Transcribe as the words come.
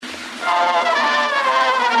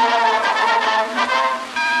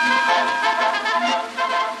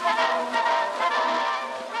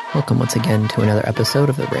Welcome once again to another episode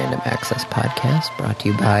of the Random Access Podcast, brought to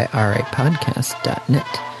you by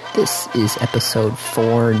rapodcast.net. This is episode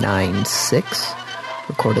 496,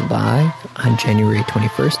 recorded live on January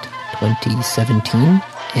 21st, 2017.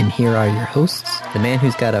 And here are your hosts, the man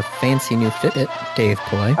who's got a fancy new Fitbit, Dave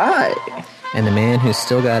Ploy. Hi. And the man who's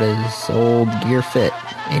still got his old Gear Fit,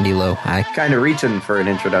 Andy Lowe. Hi. Kind of reaching for an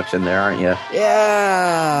introduction there, aren't you?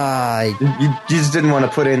 Yeah. You just didn't want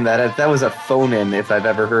to put in that. That was a phone-in if I've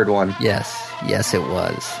ever heard one. Yes, it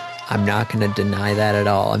was. I'm not going to deny that at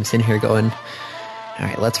all. I'm sitting here going, all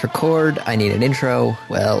right, let's record. I need an intro.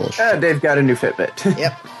 Well, Dave got a new Fitbit.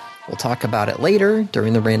 Yep. We'll talk about it later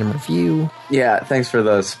during the random review. Yeah, thanks for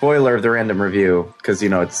the spoiler of the random review, because,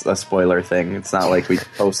 it's a spoiler thing. It's not like we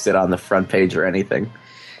post it on the front page or anything.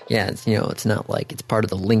 Yeah, it's not like it's part of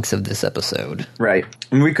the links of this episode. Right.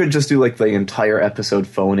 And we could just do, the entire episode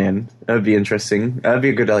phone-in. That would be interesting. That would be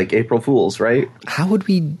a good, April Fool's, right? How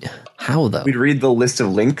though? We'd read the list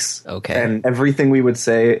of links. Okay. And everything we would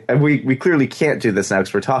say, and we clearly can't do this now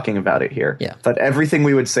because we're talking about it here. Yeah. But everything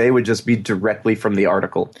we would say would just be directly from the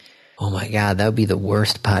article. Oh my God, that would be the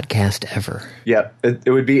worst podcast ever. Yeah, it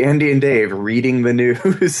would be Andy and Dave reading the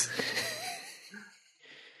news.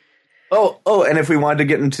 Oh, and if we wanted to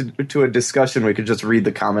get into a discussion, we could just read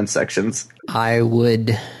the comment sections. I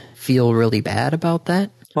would feel really bad about that.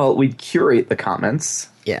 Well, we'd curate the comments.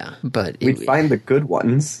 Yeah, but we'd find the good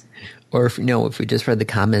ones. Or if we just read the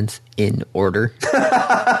comments in order.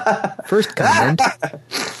 First comment,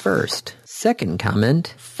 first. Second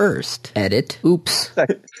comment, first. Edit, oops.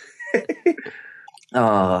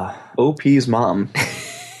 OP's mom.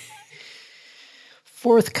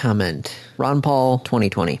 Fourth comment, Ron Paul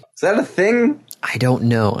 2020. Is that a thing? I don't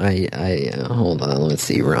know. I hold on. Let's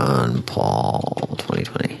see. Ron Paul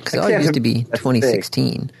 2020. Because it all used to be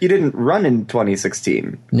 2016. He didn't run in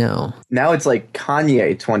 2016. No. Now it's like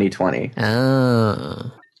Kanye 2020.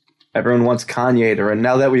 Oh. Everyone wants Kanye to run.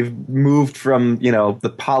 Now that we've moved from,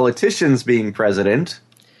 the politicians being president,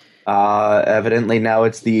 evidently now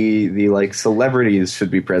it's the celebrities should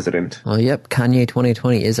be president. Well, yep. Kanye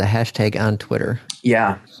 2020 is a hashtag on Twitter.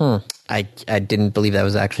 Yeah. I didn't believe that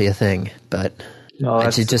was actually a thing, but I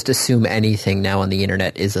should just assume anything now on the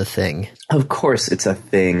internet is a thing. Of course it's a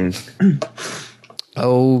thing.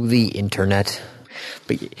 Oh, the internet.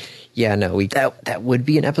 But yeah, no, that would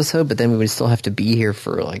be an episode, but then we would still have to be here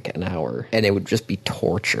for an hour, and it would just be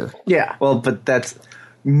torture. Yeah, well, but that's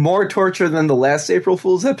more torture than the last April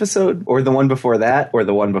Fool's episode, or the one before that, or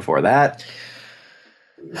the one before that.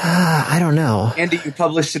 I don't know. Andy, you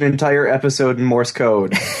published an entire episode in Morse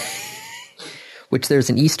code. Which there's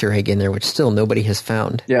an Easter egg in there, which still nobody has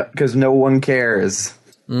found. Yeah, because no one cares.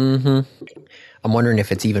 Mm-hmm. I'm wondering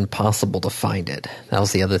if it's even possible to find it. That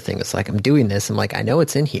was the other thing. It's I'm doing this. I'm I know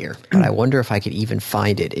it's in here, but I wonder if I could even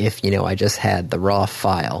find it if, I just had the raw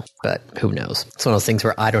file. But who knows? It's one of those things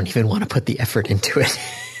where I don't even want to put the effort into it.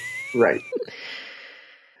 Right.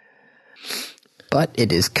 But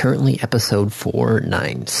it is currently episode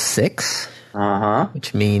 496.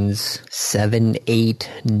 Which means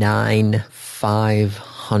 789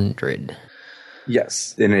 500.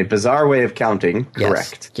 Yes, in a bizarre way of counting,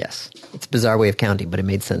 correct. Yes. It's a bizarre way of counting, but it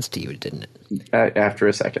made sense to you, didn't it? After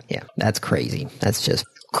a second. Yeah, that's crazy. That's just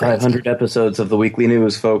crazy. 500 episodes of the weekly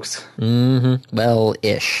news, folks. Mm-hmm. Well,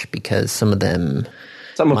 ish, because some of them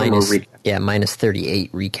were recaps. Yeah, minus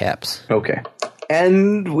 38 recaps. Okay.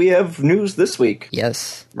 And we have news this week.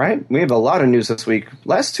 Yes. Right? We have a lot of news this week.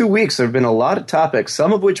 Last 2 weeks there have been a lot of topics,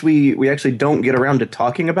 some of which we actually don't get around to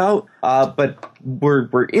talking about, but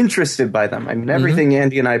we're interested by them. I mean, everything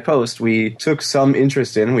Andy and I post, we took some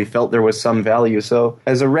interest in. We felt there was some value. So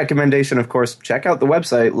as a recommendation, of course, check out the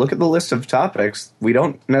website. Look at the list of topics. We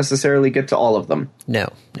don't necessarily get to all of them.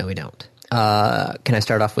 No, we don't. Can I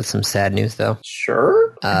start off with some sad news, though?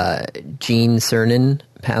 Sure. Gene Cernan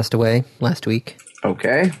passed away last week.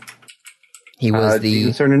 Okay. He was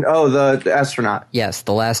the astronaut. Yes,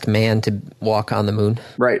 the last man to walk on the moon.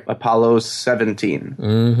 Right, Apollo 17.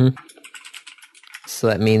 Mm-hmm. So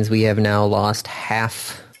that means we have now lost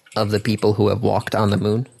half of the people who have walked on the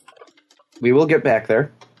moon. We will get back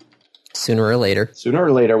there. Sooner or later. Sooner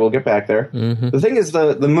or later, we'll get back there. Mm-hmm. The thing is,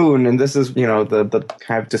 the moon, and this is, the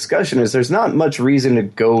kind of discussion is there's not much reason to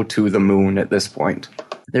go to the moon at this point.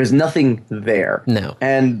 There's nothing there. No.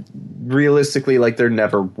 And realistically, there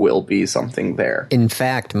never will be something there. In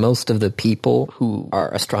fact, most of the people who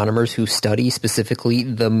are astronomers who study specifically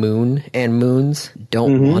the moon and moons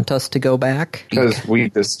don't want us to go back. Because we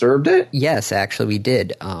disturbed it? Yes, actually we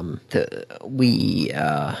did. Every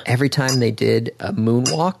time they did a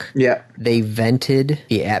moonwalk, they vented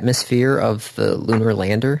the atmosphere of the lunar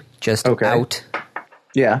lander just out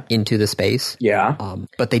Yeah. into the space. Yeah.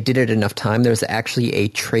 But they did it enough time. There's actually a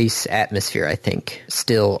trace atmosphere, I think,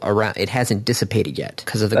 still around. It hasn't dissipated yet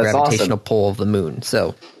because of the That's gravitational awesome. pull of the moon.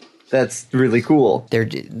 So That's really cool. they're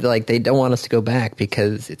like, they don't want us to go back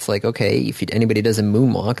because it's like, okay, if anybody does a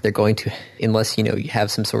moonwalk, they're going to, unless, you have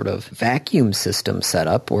some sort of vacuum system set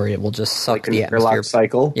up where it will just suck An the atmosphere. airlock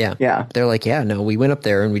cycle. Yeah. Yeah. They're like, yeah, no, we went up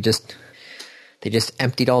there and they just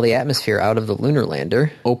emptied all the atmosphere out of the lunar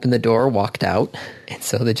lander, opened the door, walked out, and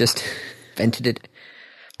so they just vented it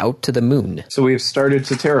out to the moon. So we've started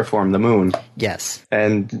to terraform the moon, Yes.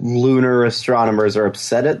 and lunar astronomers are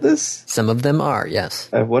upset at this? Some of them are, yes.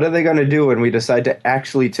 What are they going to do when we decide to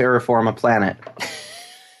actually terraform a planet?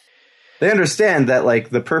 They understand that,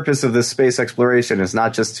 like, the purpose of this space exploration is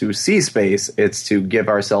not just to see space, it's to give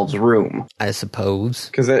ourselves room. I suppose.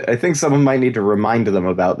 Because I think someone might need to remind them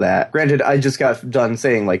about that. Granted, I just got done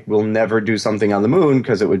saying, like, we'll never do something on the moon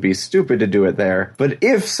because it would be stupid to do it there. But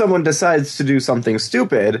if someone decides to do something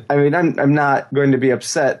stupid, I mean, I'm not going to be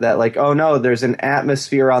upset that, like, oh no, there's an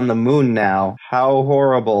atmosphere on the moon now. How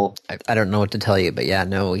horrible. I don't know what to tell you, but yeah,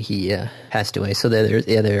 no, he passed away. So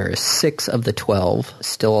there are 6 of the 12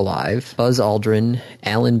 still alive. Buzz Aldrin,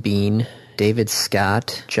 Alan Bean, David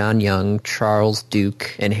Scott, John Young, Charles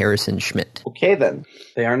Duke, and Harrison Schmitt. Okay then.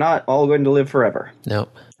 They are not all going to live forever. No.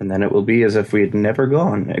 And then it will be as if we had never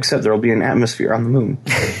gone, except there will be an atmosphere on the moon.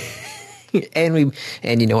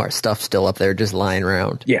 And our stuff's still up there just lying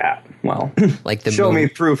around. Yeah, well, Like the show moon. me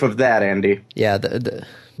proof of that, Andy. Yeah, the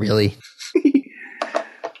really.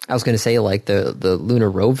 I was going to say, like, the lunar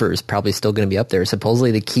rover is probably still going to be up there.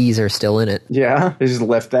 Supposedly the keys are still in it. Yeah, they just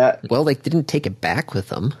left that. Well, they didn't take it back with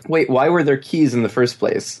them. Wait, why were there keys in the first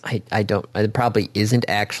place? I don't. It probably isn't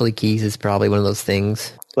actually keys. It's probably one of those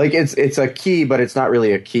things. Like, it's a key, but it's not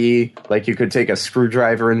really a key. Like, you could take a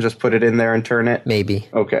screwdriver and just put it in there and turn it. Maybe.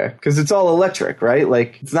 Okay. Because it's all electric, right?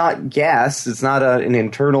 Like, it's not gas. It's not an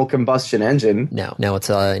internal combustion engine. No, it's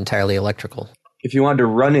entirely electrical. If you wanted to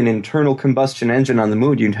run an internal combustion engine on the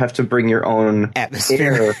moon, you'd have to bring your own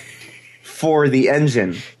Atmosphere. air for the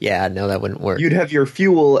engine. Yeah, no, that wouldn't work. You'd have your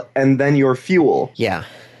fuel and then your fuel. Yeah.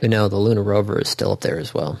 But no, the lunar rover is still up there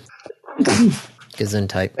as well.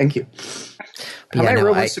 Gesundheit. Thank you. How Yeah, many no,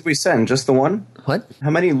 rovers did we send? Just the one? What? How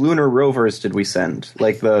many lunar rovers did we send?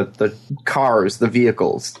 Like the cars, the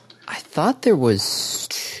vehicles? I thought there was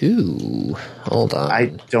 2. Hold on. I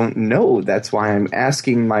don't know. That's why I'm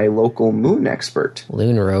asking my local moon expert.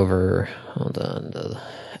 Lunar rover. Hold on. The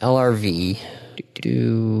LRV.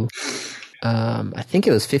 I think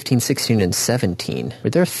it was 15, 16, and 17. Were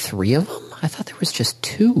there 3 of them? I thought there was just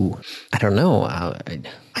 2. I don't know. I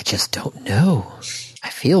just don't know. I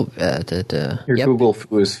feel that... Your Google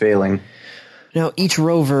foo is failing. Now, each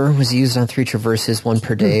rover was used on 3 traverses, 1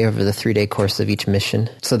 per day, over the 3-day course of each mission.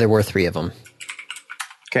 So there were 3 of them.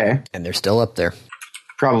 Okay. And they're still up there.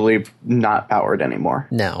 Probably not powered anymore.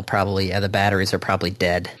 No, probably, yeah, the batteries are probably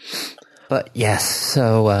dead. But yes,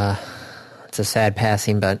 so it's a sad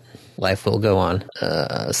passing, but life will go on.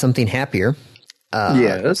 Something happier.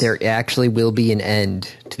 Yes. There actually will be an end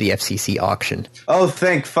to the FCC auction. Oh,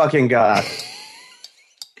 thank fucking God.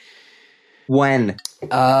 When?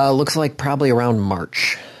 Looks like probably around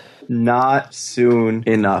March. Not soon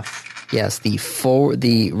enough. Yes,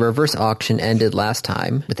 the reverse auction ended last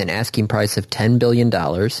time with an asking price of $10 billion.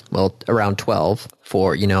 Well, around 12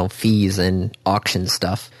 for, fees and auction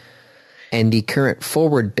stuff. And the current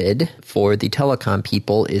forward bid for the telecom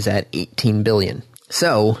people is at $18 billion.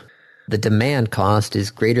 So the demand cost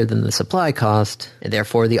is greater than the supply cost, and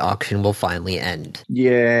therefore the auction will finally end.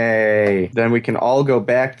 Yay. Then we can all go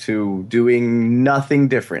back to doing nothing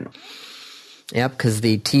different. Yep, because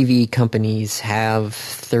the TV companies have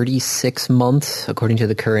 36 months, according to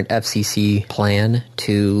the current FCC plan,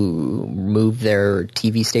 to move their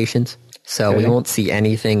TV stations. So we won't see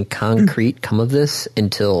anything concrete come of this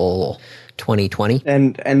until 2020.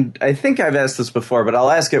 And I think I've asked this before, but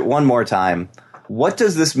I'll ask it one more time. What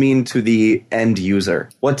does this mean to the end user?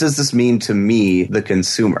 What does this mean to me, the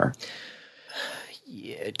consumer?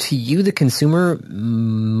 To you, the consumer,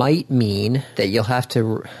 might mean that you'll have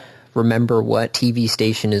to remember what TV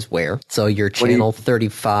station is where. So your channel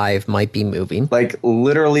 35 might be moving. Like,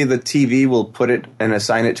 literally the TV will put it and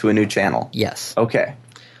assign it to a new channel? Yes. Okay.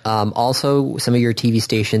 Also, some of your TV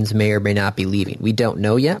stations may or may not be leaving. We don't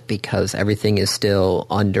know yet because everything is still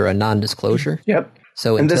under a non-disclosure. Yep.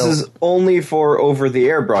 So and this is only for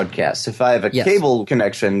over-the-air broadcasts. If I have a Yes. cable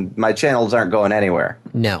connection, my channels aren't going anywhere.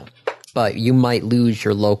 No. But you might lose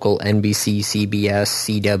your local NBC,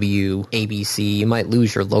 CBS, CW, ABC. You might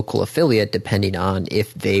lose your local affiliate depending on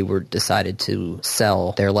if they were decided to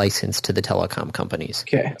sell their license to the telecom companies.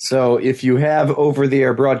 Okay, so if you have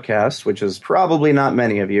over-the-air broadcast, which is probably not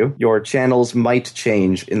many of you, your channels might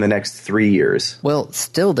change in the next 3 years. Well,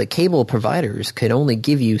 still, the cable providers can only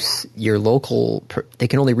give you your local. They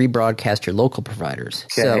can only rebroadcast your local providers.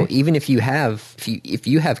 Okay. So even if you have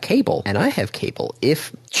cable, and I have cable,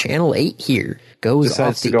 if Channel 8 here goes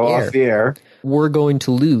Decides to go off the air, we're going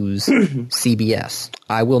to lose CBS.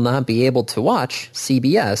 I will not be able to watch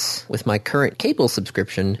CBS with my current cable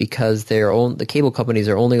subscription because the cable companies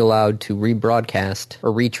are only allowed to rebroadcast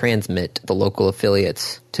or retransmit the local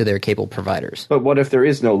affiliates to their cable providers. But what if there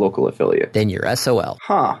is no local affiliate? Then you're SOL.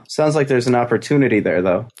 Huh. Sounds like there's an opportunity there,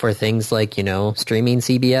 though. For things like, streaming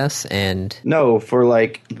CBS and... No, for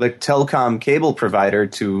like the telecom cable provider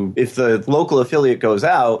to... If the local affiliate goes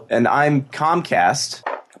out and I'm Comcast...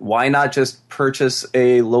 Why not just purchase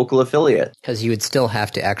a local affiliate? Because you would still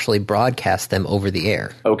have to actually broadcast them over the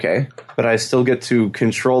air. Okay, but I still get to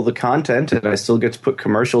control the content, and I still get to put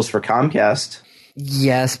commercials for Comcast.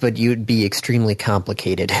 Yes, but you'd be extremely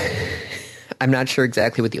complicated. I'm not sure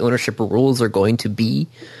exactly what the ownership rules are going to be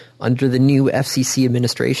under the new FCC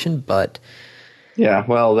administration, but... Yeah,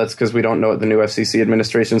 well, that's because we don't know what the new FCC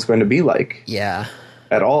administration is going to be like. Yeah.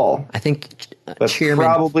 At all. I think That's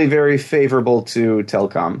probably very favorable to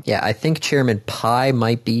telecom. Yeah, I think Chairman Pai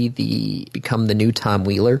might become the new Tom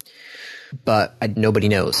Wheeler, but nobody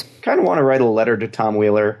knows. Kind of want to write a letter to Tom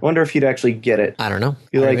Wheeler. Wonder if he'd actually get it. I don't know.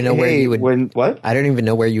 I don't even know where you would. What? I don't even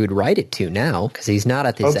know where you would write it to now because he's not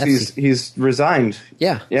at this. He's resigned.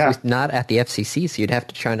 Yeah, yeah. So he's not at the FCC, so you'd have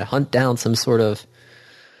to try to hunt down some sort of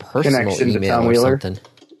personal connection email to Tom or Wheeler. Something.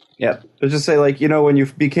 Yeah, I'll just say when you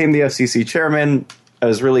became the FCC chairman. I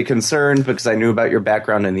was really concerned because I knew about your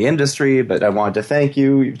background in the industry, but I wanted to thank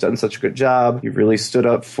you. You've done such a good job. You've really stood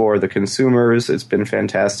up for the consumers. It's been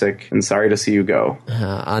fantastic, and sorry to see you go.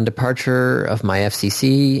 On departure of my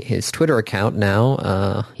FCC, his Twitter account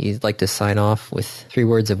now, he'd like to sign off with 3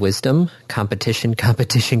 words of wisdom: competition,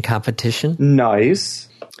 competition, competition. Nice.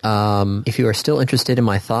 If you are still interested in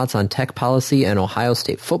my thoughts on tech policy and Ohio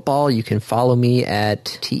State football, you can follow me at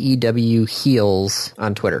TEW Heels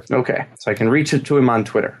on Twitter. Okay, so I can reach it to him on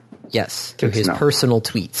Twitter. Yes, through his personal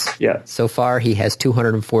tweets. Yeah. So far, he has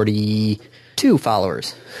 242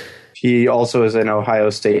 followers. He also is an Ohio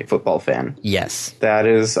State football fan. Yes. That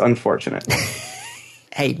is unfortunate.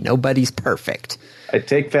 Hey, nobody's perfect. I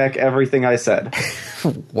take back everything I said.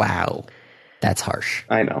 Wow. That's harsh.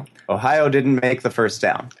 I know. Ohio didn't make the first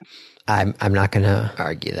down. I'm not going to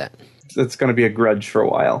argue that. It's going to be a grudge for a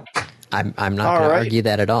while. I'm not going to argue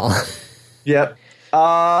that at all. Yep.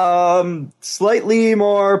 Slightly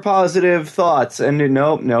more positive thoughts. And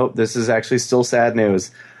nope, this is actually still sad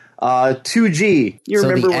news. 2G. You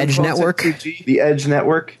remember the Edge network? 2G? The Edge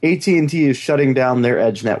network? AT&T is shutting down their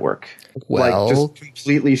Edge network. Well, just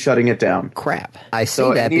completely shutting it down. Crap. I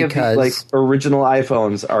say that because of the, original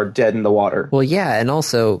iPhones are dead in the water. Well, yeah, and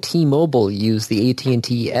also T-Mobile used the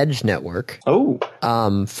AT&T Edge network.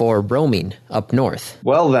 For roaming up north.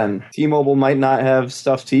 Well, then T-Mobile might not have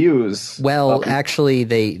stuff to use. Well, actually,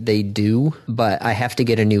 they do, but I have to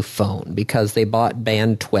get a new phone because they bought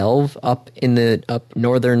Band 12 up in the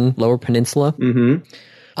northern Lower Peninsula.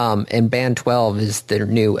 Mm-hmm. And Band 12 is their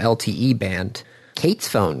new LTE band. Kate's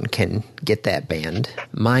phone can get that band.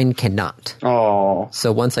 Mine cannot. Oh.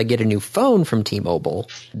 So once I get a new phone from T-Mobile,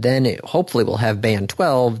 then it hopefully will have Band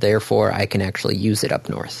 12, therefore I can actually use it up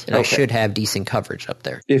north. And I should have decent coverage up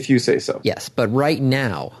there. If you say so. Yes, but right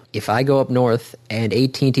now, if I go up north and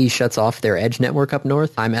AT&T shuts off their Edge network up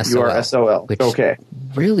north, I'm SOL. You are SOL. Which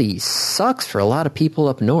really sucks for a lot of people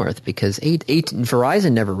up north because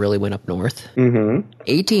Verizon never really went up north. Mm-hmm.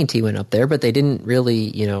 AT&T went up there, but they didn't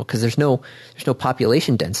really, because there's no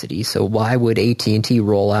population density. So why would AT&T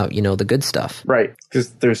roll out, the good stuff? Right, because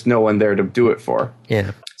there's no one there to do it for.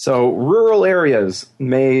 Yeah. So rural areas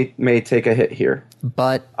may take a hit here.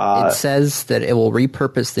 But it says that it will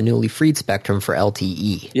repurpose the newly freed spectrum for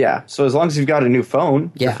LTE. Yeah, so as long as you've got a new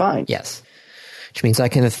phone, you're fine. Yes. Which means I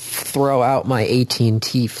can throw out my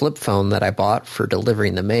AT&T flip phone that I bought for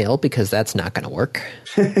delivering the mail because that's not going to work.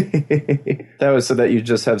 That was so that you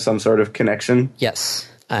just have some sort of connection? Yes.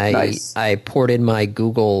 Nice. I ported my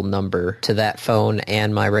Google number to that phone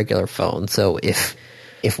and my regular phone. So if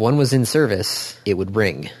If one was in service, it would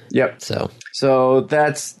ring. Yep. So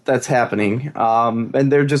that's happening,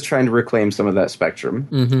 and they're just trying to reclaim some of that spectrum.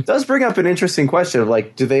 It does bring up an interesting question of,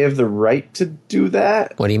 like, do they have the right to do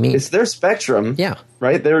that? What do you mean? It's their spectrum. Yeah.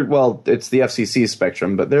 Right? It's the FCC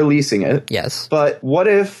spectrum, but they're leasing it. Yes. But what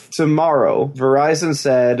if tomorrow Verizon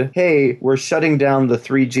said, hey, we're shutting down the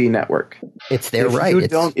 3G network? It's their right.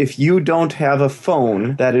 If you don't have a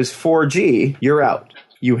phone that is 4G, you're out.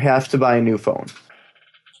 You have to buy a new phone.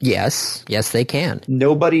 Yes, they can.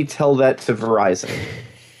 Nobody tell that to Verizon.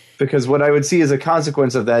 Because what I would see as a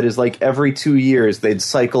consequence of that is, like, every 2 years they'd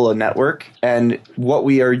cycle a network, and what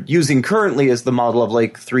we are using currently as the model of,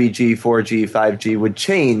 like, 3G, 4G, 5G would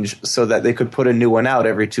change so that they could put a new one out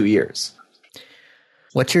every 2 years.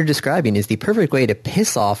 What you're describing is the perfect way to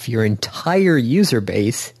piss off your entire user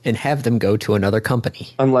base and have them go to another company.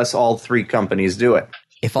 Unless all three companies do it.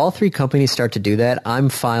 If all three companies start to do that, I'm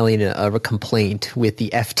filing a complaint with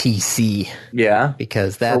the FTC. Yeah?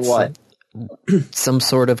 Because that's For what? some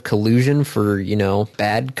sort of collusion for,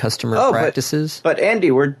 bad customer practices. But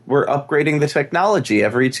Andy, we're upgrading the technology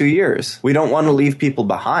every 2 years. We don't want to leave people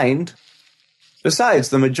behind. Besides,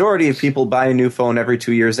 the majority of people buy a new phone every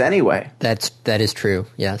 2 years anyway. That is true,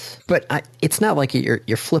 yes. But it's not like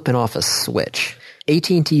you're flipping off a switch.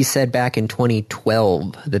 AT&T said back in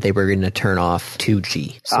 2012 that they were going to turn off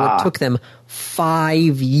 2G. So it took them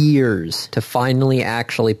 5 years to finally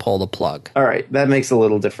actually pull the plug. All right, that makes a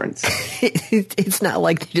little difference. It's not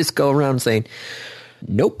like they just go around saying,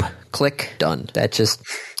 nope, click, done. That's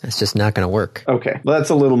just not going to work. Okay, well,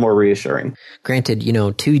 that's a little more reassuring. Granted,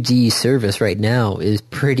 2G service right now is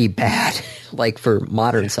pretty bad, like for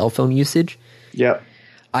modern cell phone usage. Yep.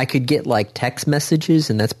 I could get like text messages,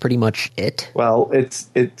 and that's pretty much it. Well, it's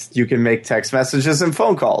you can make text messages and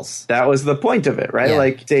phone calls. That was the point of it, right? Yeah.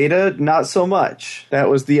 Like data, not so much. That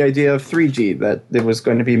was the idea of 3G, that it was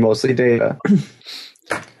going to be mostly data.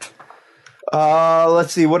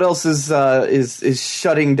 Let's see, what else is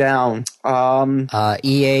shutting down?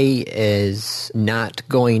 EA is not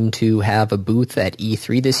going to have a booth at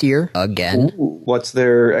E3 this year again. Ooh, what's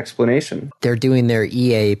their explanation? They're doing their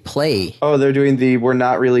EA Play. Oh, they're doing we're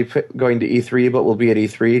not really going to E3, but we'll be at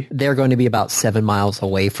E3. They're going to be about 7 miles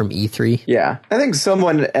away from E3. Yeah, I think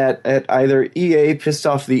someone at either EA pissed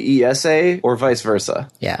off the ESA or vice versa.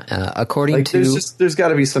 Yeah, according to there's got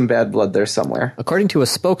to be some bad blood there somewhere. According to a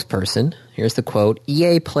spokesperson, here's the quote: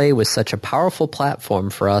 EA Play was such a powerful platform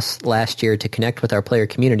for us last year to connect with our player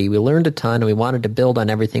community. We learned a ton, and we wanted to build on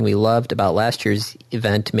everything we loved about last year's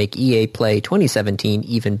event to make EA Play 2017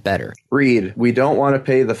 even better. Reed, we don't want to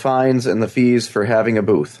pay the fines and the fees for having a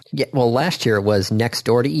booth. Yeah, well, last year it was next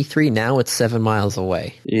door to E3. Now it's 7 miles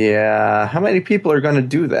away. Yeah, how many people are going to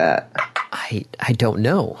do that? I don't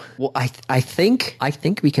know. Well, I think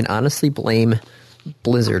we can honestly blame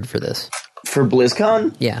Blizzard for this. For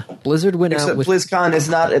BlizzCon? Yeah. Blizzard went out with... BlizzCon is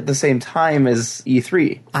not at the same time as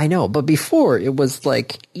E3. I know, but before, it was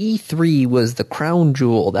like E3 was the crown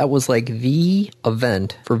jewel. That was like the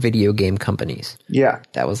event for video game companies. Yeah.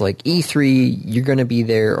 That was like E3, you're going to be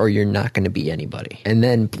there or you're not going to be anybody. And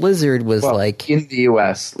then Blizzard was like... in the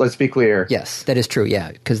US, let's be clear. Yes, that is true,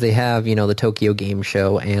 yeah. Because they have, the Tokyo Game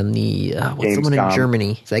Show and the... what's the one in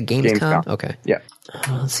Germany? Is that Gamescom? Okay. Yeah.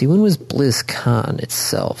 Let's see, when was BlizzCon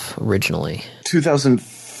itself originally?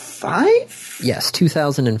 2005? Yes,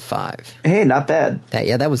 2005. Hey, not bad.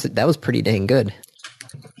 That was pretty dang good.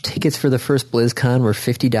 Tickets for the first BlizzCon were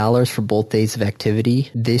 $50 for both days of activity.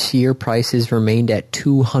 This year, prices remained at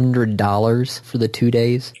 $200 for the 2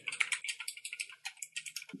 days.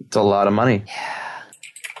 It's a lot of money. Yeah.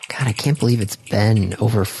 God, I can't believe it's been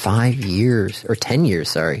over 5 years, or 10 years,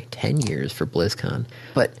 sorry. 10 years for BlizzCon.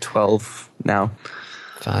 But 12 now.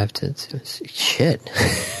 5 to... Shit.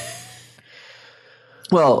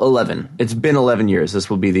 Well, 11. It's been 11 years. This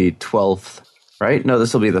will be the 12th, right? No,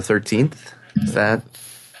 this will be the 13th. Is that...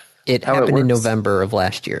 It happened in November of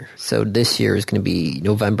last year. So this year is going to be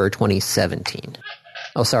November 2017.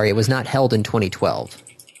 Oh, sorry. It was not held in 2012.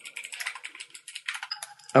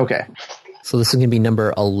 Okay. So this is going to be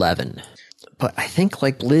number 11. But I think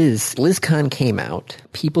like BlizzCon came out,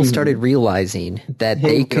 people started realizing that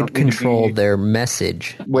they could control their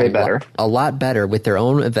message a lot better with their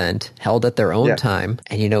own event held at their own time.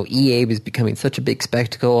 And, EA was becoming such a big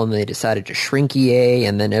spectacle, and they decided to shrink EA,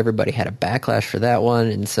 and then everybody had a backlash for that one.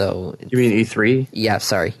 And so... You mean E3? Yeah,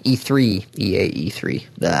 sorry. E3. EA E3.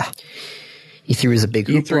 Ugh. E3 was a big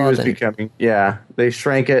hoopla. E3 was becoming, they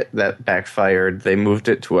shrank it, that backfired. They moved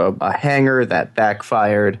it to a hangar, that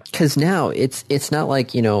backfired. Because now it's not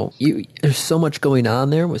like, there's so much going on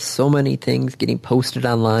there with so many things getting posted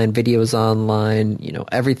online, videos online,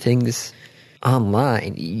 everything's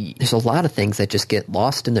online, there's a lot of things that just get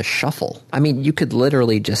lost in the shuffle. I mean, you could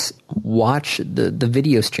literally just watch the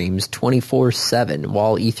video streams 24/7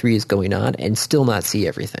 while E3 is going on and still not see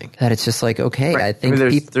everything. That it's just like, okay, Right. I think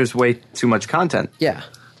there's way too much content. yeah.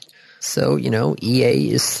 So, EA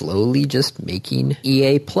is slowly just making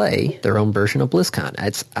EA Play their own version of BlizzCon.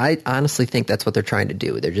 I honestly think that's what they're trying to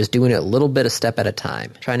do. They're just doing it a little bit a step at a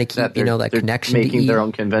time, trying to keep, that connection to EA. Making their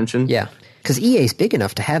own convention? Yeah. Because EA is big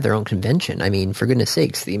enough to have their own convention. I mean, for goodness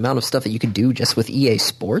sakes, the amount of stuff that you could do just with EA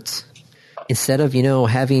Sports. Instead of,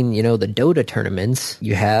 having, the Dota tournaments,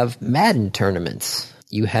 you have Madden tournaments.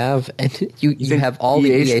 You have all the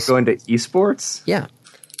EA going to esports? Yeah.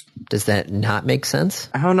 Does that not make sense?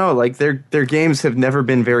 I don't know. Like, their games have never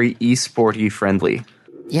been very esporty friendly.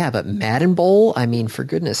 Yeah, but Madden Bowl, I mean, for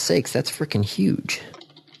goodness sakes, that's freaking huge.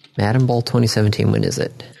 Madden Bowl 2017, when is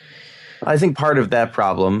it? I think part of that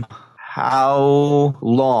problem, how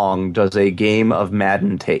long does a game of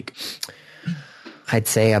Madden take? I'd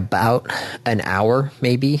say about an hour,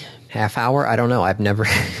 maybe. Half hour? I don't know. I've never...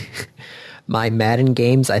 My Madden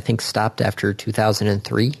games, I think, stopped after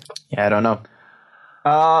 2003. Yeah, I don't know.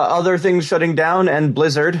 Other things shutting down, and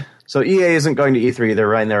Blizzard. So EA isn't going to E3; they're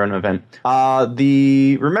running their own event.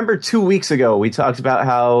 Remember 2 weeks ago we talked about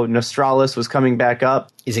how Nostralis was coming back up.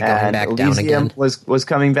 Is it going back Elysium down again? Was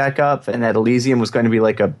coming back up, and that Elysium was going to be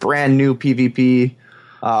like a brand new PvP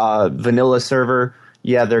vanilla server.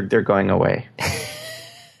 Yeah, they're going away.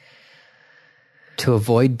 To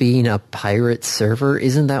avoid being a pirate server,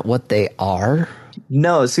 isn't that what they are?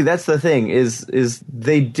 No, see, that's the thing, is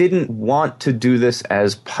they didn't want to do this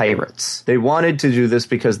as pirates. They wanted to do this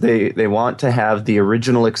because they want to have the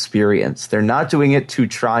original experience. They're not doing it to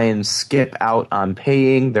try and skip out on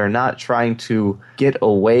paying. They're not trying to get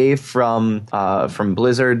away from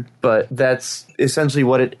Blizzard, but that's essentially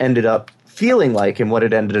what it ended up feeling like and what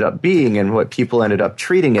it ended up being and what people ended up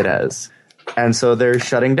treating it as. And so they're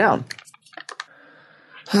shutting down.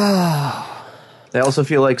 They also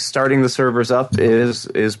feel like starting the servers up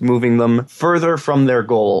is moving them further from their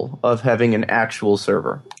goal of having an actual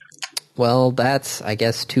server. Well, that's, I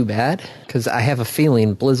guess, too bad, because I have a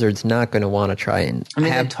feeling Blizzard's not going to want to try and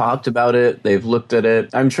they've talked about it, they've looked at it.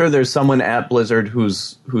 I'm sure there's someone at Blizzard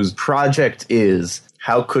whose project is,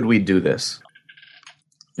 how could we do this?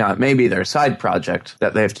 Now, it may be their side project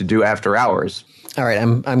that they have to do after hours. All right,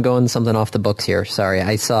 I'm going something off the books here. Sorry,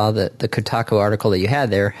 I saw that the Kotaku article that you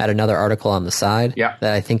had there had another article on the side that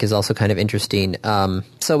I think is also kind of interesting.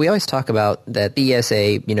 So we always talk about that the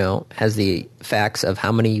ESA, has the facts of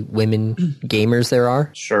how many women gamers there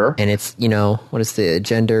are. Sure. And it's, what is the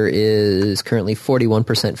gender is currently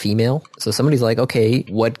 41% female. So somebody's like, okay,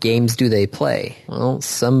 what games do they play? Well,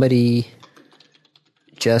 somebody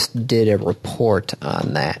just did a report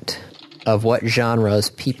on that, of what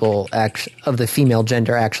genres people of the female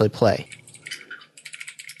gender actually play.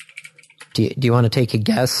 Do you want to take a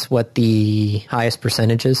guess what the highest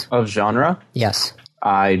percentage is? Of genre? Yes.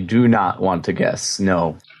 I do not want to guess,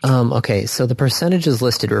 no. Okay, so the percentages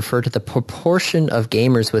listed refer to the proportion of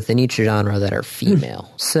gamers within each genre that are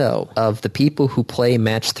female. So, of the people who play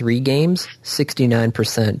Match 3 games,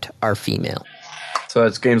 69% are female. So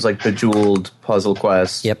it's games like Bejeweled, Puzzle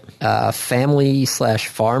Quest. Yep.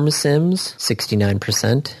 Family/farm sims,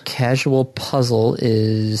 69%. Casual puzzle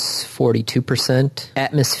is 42%.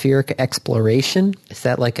 Atmospheric exploration, is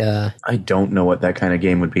that like a... I don't know what that kind of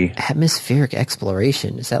game would be. Atmospheric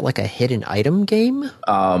exploration, is that like a hidden item game?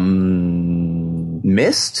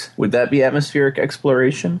 Myst? Would that be atmospheric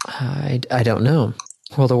exploration? I don't know.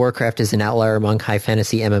 World of Warcraft is an outlier among high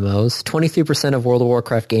fantasy MMOs. 23% of World of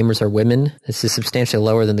Warcraft gamers are women. This is substantially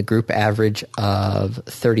lower than the group average of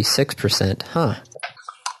 36%. Huh.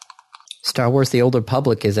 Star Wars The Old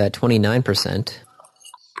Republic is at 29%.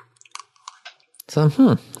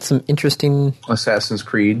 So, some interesting... Assassin's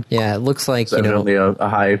Creed. Yeah, it looks like, definitely a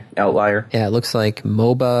high outlier. Yeah, it looks like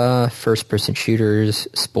MOBA, first-person shooters,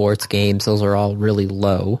 sports games, those are all really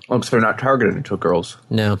low. Well, so they're not targeted to girls.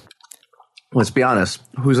 No. Let's be honest.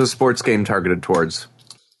 Who's a sports game targeted towards?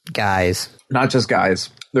 Guys. Not just guys.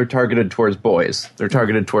 They're targeted towards boys. They're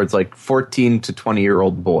targeted towards, 14 to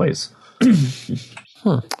 20-year-old boys.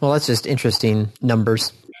 Well, that's just interesting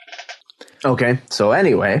numbers. Okay, so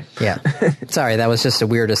anyway. Yeah. Sorry, that was just a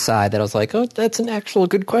weird aside that I was like, oh, that's an actual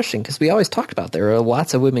good question, because we always talked about there are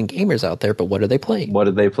lots of women gamers out there, but what are they playing? What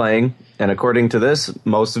are they playing? And according to this,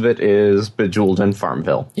 most of it is Bejeweled and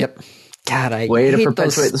Farmville. Yep. God, I Way to hate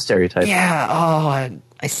perpetuate those. The stereotype. Yeah,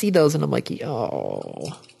 I see those and I'm like,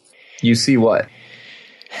 oh. You see what?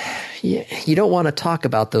 Yeah, you don't want to talk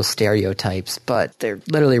about those stereotypes, but they're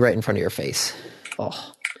literally right in front of your face.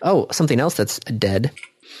 Oh, something else that's dead.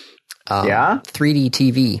 Yeah? 3D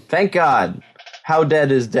TV. Thank God. How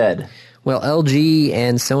dead is dead? Well, LG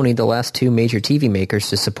and Sony, the last two major TV makers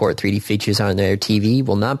to support 3D features on their TV,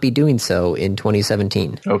 will not be doing so in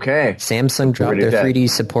 2017. Okay. Samsung dropped their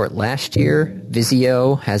 3D support last year.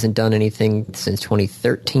 Vizio hasn't done anything since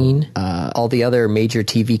 2013. All the other major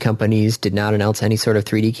TV companies did not announce any sort of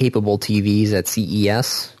 3D capable TVs at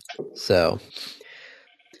CES. So,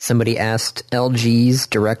 somebody asked LG's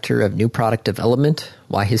director of new product development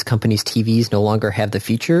why his company's TVs no longer have the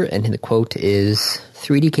feature, and the quote is,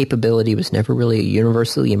 3D capability was never really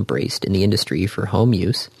universally embraced in the industry for home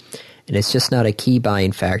use, and it's just not a key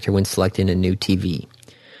buying factor when selecting a new TV.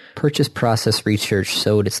 Purchase process research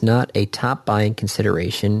showed it's not a top buying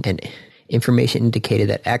consideration, and information indicated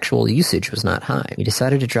that actual usage was not high. We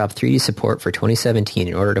decided to drop 3D support for 2017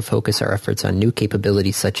 in order to focus our efforts on new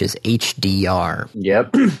capabilities such as HDR.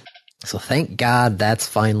 Yep. So thank God that's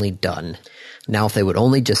finally done. Now, if they would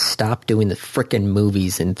only just stop doing the frickin'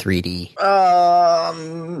 movies in 3D.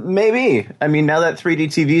 Maybe. I mean, now that 3D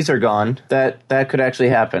TVs are gone, that could actually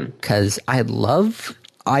happen. Because I love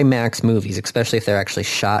IMAX movies, especially if they're actually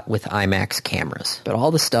shot with IMAX cameras. But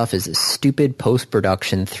all the stuff is this stupid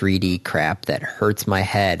post-production 3D crap that hurts my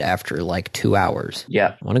head after like 2 hours.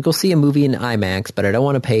 Yeah. I want to go see a movie in IMAX, but I don't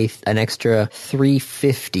want to pay an extra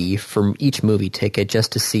 $3.50 for each movie ticket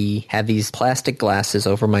just to have these plastic glasses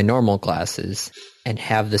over my normal glasses and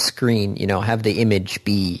have the screen, have the image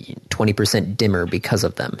be 20% dimmer because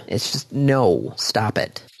of them. It's just, no, stop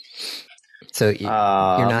it. So you're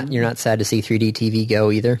not sad to see 3D TV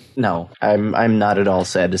go either? No, I'm not at all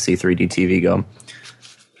sad to see 3D TV go.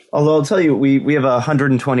 Although I'll tell you, we have a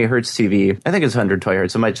 120 hertz TV. I think it's 120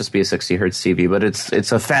 hertz. It might just be a 60 hertz TV, but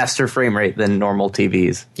it's a faster frame rate than normal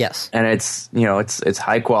TVs. Yes, and it's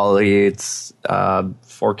high quality. It's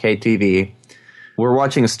 4K TV. We're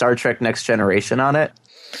watching Star Trek Next Generation on it.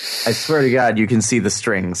 I swear to God, you can see the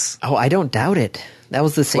strings. Oh, I don't doubt it. That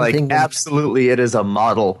was the same thing. Absolutely, it is a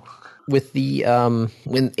model. With the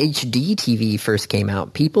when HD TV first came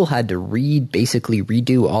out, people had to basically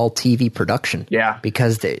redo all TV production. Yeah,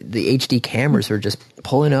 because the HD cameras were just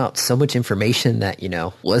pulling out so much information that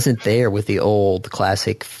wasn't there with the old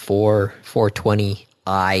classic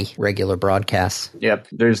 420i regular broadcasts. Yep,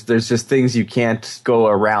 there's just things you can't go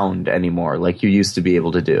around anymore like you used to be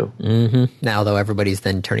able to do. Mm-hmm. Now though, everybody's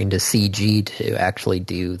then turning to CG to actually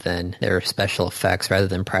do then their special effects rather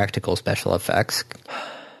than practical special effects.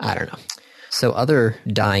 I don't know. So other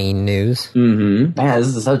dying news. Mm-hmm. Man,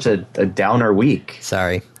 this is such a downer week.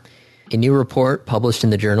 Sorry. A new report published in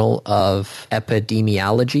the Journal of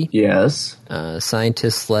Epidemiology. Yes.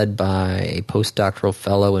 Scientists led by a postdoctoral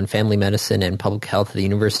fellow in family medicine and public health at the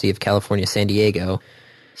University of California, San Diego,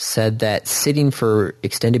 said that sitting for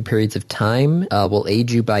extended periods of time will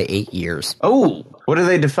age you by 8 years. Oh, what are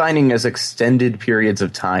they defining as extended periods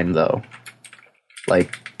of time, though?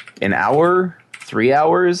 Like an hour? 3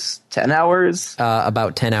 hours? 10 hours?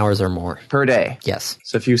 About 10 hours or more. Per day? Yes.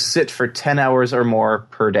 So if you sit for 10 hours or more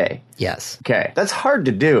per day? Yes. Okay. That's hard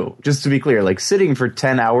to do, just to be clear. Like sitting for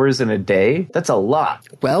 10 hours in a day, that's a lot.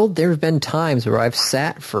 Well, there have been times where I've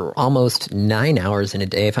sat for almost 9 hours in a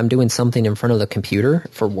day if I'm doing something in front of the computer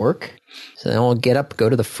for work. So then I'll get up, go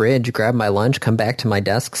to the fridge, grab my lunch, come back to my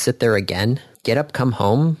desk, sit there again. Get up, come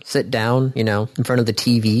home, sit down, in front of the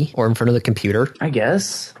TV or in front of the computer. I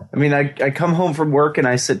guess. I mean, I come home from work and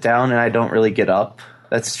I sit down and I don't really get up.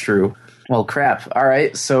 That's true. Well, crap. All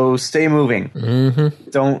right, so stay moving.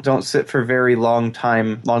 Mm-hmm. Don't sit for very long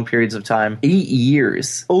periods of time. 8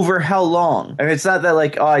 years. Over how long? I mean, it's not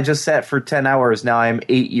that I just sat for 10 hours, now I'm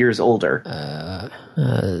 8 years older.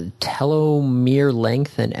 Telomere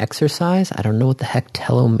length and exercise? I don't know what the heck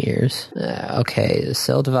telomeres. Okay, the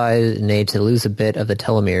cell divides to lose a bit of the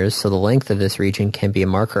telomeres, so the length of this region can be a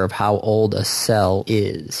marker of how old a cell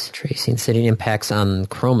is. Tracing sitting impacts on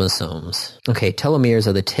chromosomes. Okay, telomeres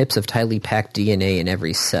are the tips of tightly packed DNA in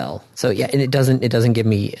every cell. So yeah, and it doesn't give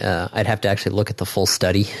me. I'd have to actually look at the full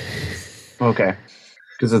study. Okay.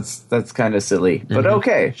 Because that's kind of silly. But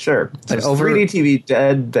okay, sure. So 3D TV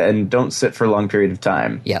dead and don't sit for a long period of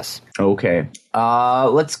time. Yes. Okay.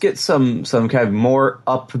 Let's get some kind of more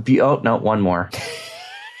upbeat. Oh, no, one more.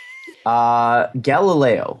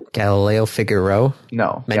 Galileo Figaro.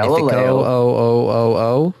 No. Magnifico.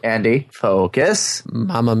 Galileo. Andy, focus.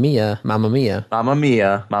 Mamma mia. Mamma mia,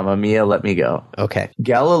 let me go. Okay.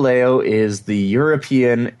 Galileo is the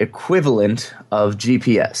European equivalent of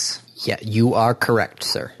GPS. Yeah, you are correct,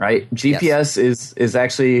 sir. Right? GPS is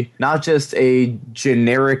actually not just a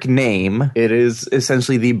generic name. It is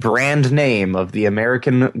essentially the brand name of the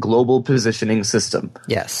American Global Positioning System.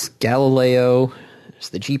 Yes. Galileo There's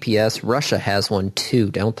the GPS. Russia has one too,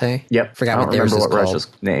 don't they? Yep. Forgot I don't what theirs remember is what called.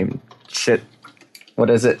 Russia's name. Shit. What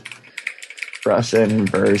is it? Russian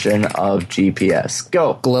version of GPS.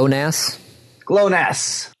 Go. GLONASS.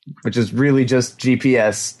 GLONASS, which is really just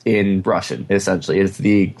GPS in Russian, essentially. It's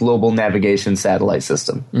the Global Navigation Satellite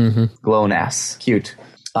System. Mm-hmm. GLONASS. Cute.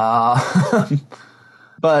 But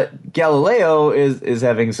Galileo is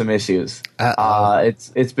having some issues.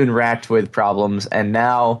 It's been racked with problems, and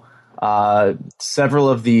now several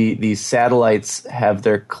of the satellites have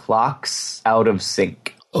their clocks out of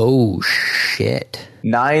sync. Oh, shit.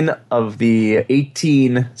 9 of the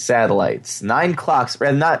 18 satellites, 9 clocks,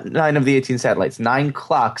 not 9 of the 18 satellites, 9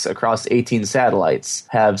 clocks across 18 satellites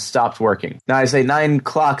have stopped working. Now, I say 9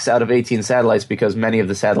 clocks out of 18 satellites because many of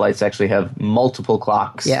the satellites actually have multiple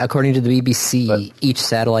clocks. Yeah, according to the BBC, each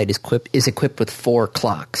satellite is equipped with 4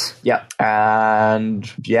 clocks. Yeah, and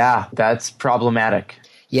yeah, that's problematic.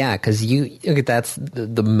 Yeah, because that's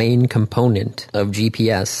the main component of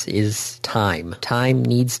GPS is time. Time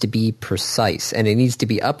needs to be precise, and it needs to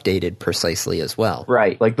be updated precisely as well.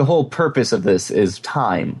 Right. Like, the whole purpose of this is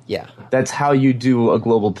time. Yeah. That's how you do a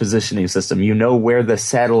global positioning system. You know where the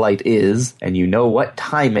satellite is, and you know what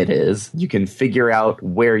time it is. You can figure out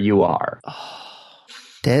where you are.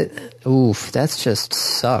 That just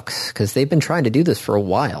sucks, because they've been trying to do this for a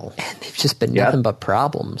while, and they've just been nothing but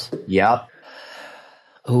problems. Yep.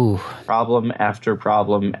 Ooh. Problem after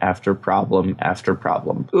problem after problem after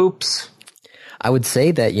problem. Oops. I would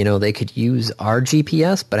say that, they could use our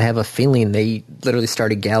GPS, but I have a feeling they literally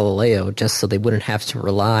started Galileo just so they wouldn't have to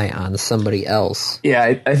rely on somebody else.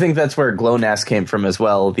 Yeah, I think that's where GLONASS came from as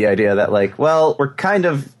well. The idea that, we're kind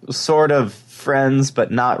of, sort of friends,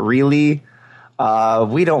 but not really.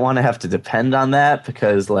 We don't want to have to depend on that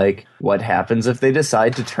because, what happens if they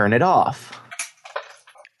decide to turn it off?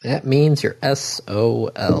 That means you're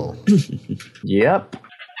SOL. Yep.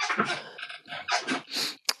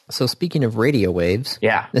 So speaking of radio waves,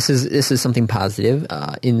 yeah, this is something positive.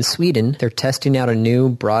 In Sweden, they're testing out a new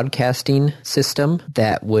broadcasting system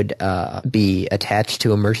that would be attached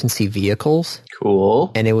to emergency vehicles.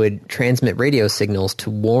 Cool. And it would transmit radio signals to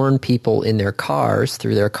warn people in their cars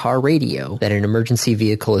through their car radio that an emergency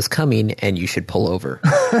vehicle is coming and you should pull over.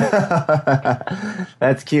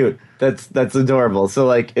 That's cute. That's adorable. So,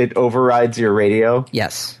 it overrides your radio?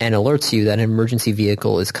 Yes, and alerts you that an emergency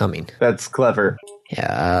vehicle is coming. That's clever.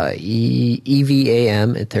 Yeah,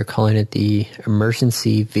 EVAM, they're calling it the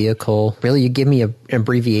Emergency Vehicle. Really, you give me an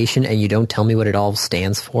abbreviation and you don't tell me what it all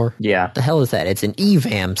stands for? Yeah. What the hell is that? It's an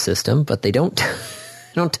EVAM system, but they don't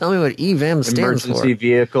tell me what EVAM stands for. Emergency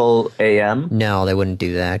Vehicle AM? No, they wouldn't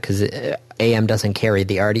do that because AM doesn't carry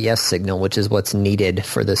the RDS signal, which is what's needed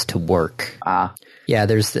for this to work. Ah. Yeah,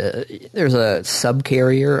 there's a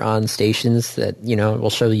subcarrier on stations that, will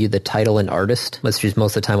show you the title and artist, which is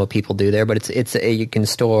most of the time what people do there. But you can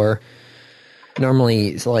store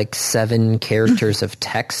normally 7 characters of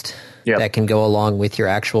text that can go along with your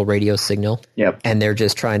actual radio signal. Yep. And they're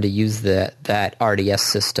just trying to use that RDS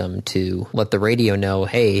system to let the radio know,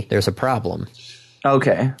 hey, there's a problem.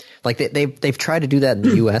 Okay. They've tried to do that in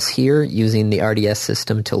the U.S. here using the RDS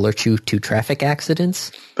system to alert you to traffic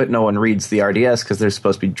accidents. But no one reads the RDS because they're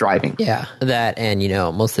supposed to be driving. Yeah, that and,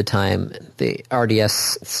 most of the time the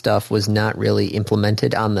RDS stuff was not really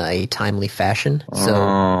implemented on a timely fashion.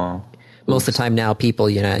 So most of the time now people,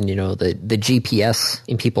 the GPS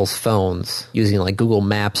in people's phones using Google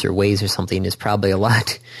Maps or Waze or something is probably a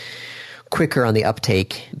lot quicker on the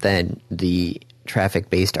uptake than the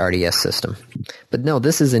traffic-based RDS system. But no,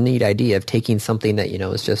 this is a neat idea of taking something that,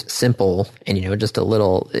 is just simple and, just a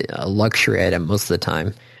luxury item most of the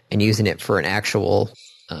time and using it for an actual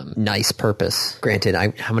nice purpose. Granted,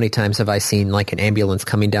 how many times have I seen an ambulance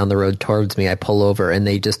coming down the road towards me? I pull over and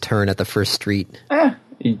they just turn at the first street.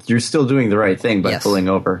 You're still doing the right thing by pulling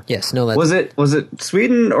over. Yes, no, was it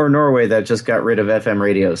Sweden or Norway that just got rid of FM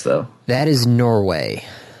radios, though? That is Norway.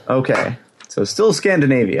 Okay. So still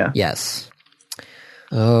Scandinavia. Yes.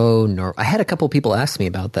 Oh, no. I had a couple people ask me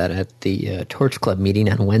about that at the Torch Club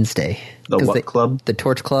meeting on Wednesday. The what club? The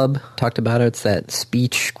Torch Club talked about it. It's that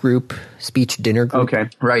speech dinner group. Okay,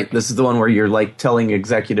 right. This is the one where you're telling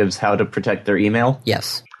executives how to protect their email?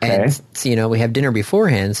 Yes. Okay. And, so, we have dinner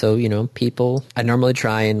beforehand, so, people, I normally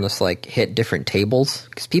try and just, hit different tables,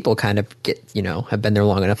 because people kind of get, have been there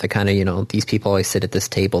long enough to kind of, these people always sit at this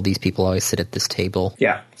table, these people always sit at this table.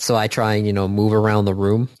 Yeah. So I try and, move around the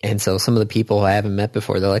room, and so some of the people I haven't met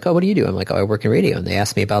before, they're like, oh, what do you do? I'm like, oh, I work in radio, and they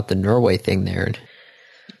asked me about the Norway thing there, and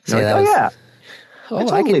so yeah. I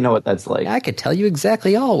totally know what that's like. I could tell you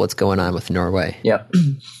exactly what's going on with Norway. Yep.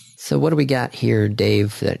 So what do we got here,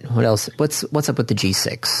 Dave? What else? What's up with the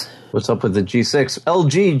G6? What's up with the G6?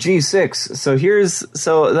 LG G6.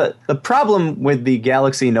 So the problem with the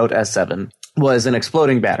Galaxy Note S7 was an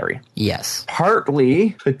exploding battery. Yes.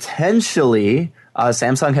 Partly, potentially,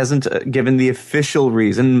 Samsung hasn't given the official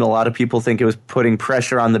reason. A lot of people think it was putting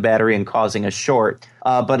pressure on the battery and causing a short.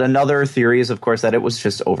 But another theory is, of course, that it was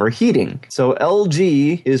just overheating. So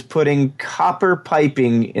LG is putting copper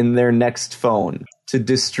piping in their next phone to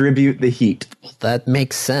distribute the heat. Well, that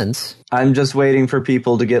makes sense. I'm just waiting for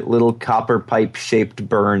people to get little copper pipe-shaped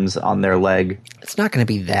burns on their leg. It's not going to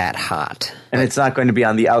be that hot. And it's not going to be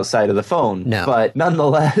on the outside of the phone. No. But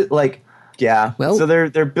nonetheless, yeah. Well, so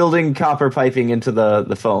they're building copper piping into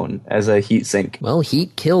the phone as a heat sink. Well,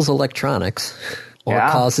 heat kills electronics. Or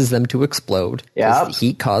causes them to explode. Yeah.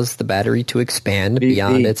 Heat causes the battery to expand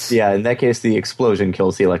beyond its... Yeah, in that case, the explosion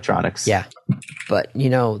kills the electronics. Yeah. But,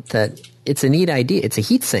 that it's a neat idea. It's a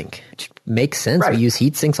heat sink. Which makes sense. Right. We use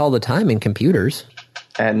heat sinks all the time in computers.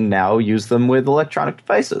 And now use them with electronic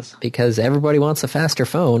devices. Because everybody wants a faster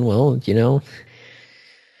phone. Well,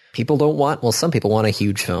 people don't want... Well, some people want a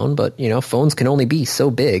huge phone, but, phones can only be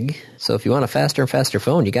so big. So if you want a faster and faster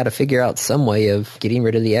phone, you got to figure out some way of getting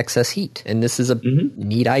rid of the excess heat. And this is a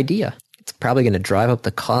neat idea. It's probably going to drive up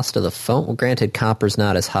the cost of the phone. Well, granted, copper's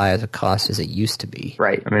not as high as a cost as it used to be.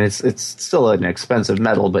 Right. I mean, it's still an expensive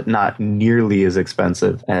metal, but not nearly as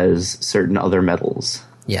expensive as certain other metals.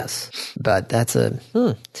 Yes, but that's it's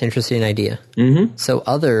an interesting idea. Mm-hmm. So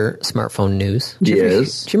other smartphone news.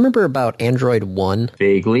 Yes. Do you remember about Android One?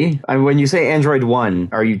 Vaguely. I mean, when you say Android One,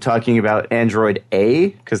 are you talking about Android A?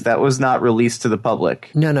 Because that was not released to the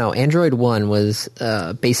public. No. Android One was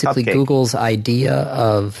basically Cupcake. Google's idea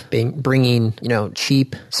of bringing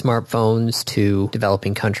cheap smartphones to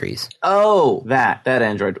developing countries. Oh, that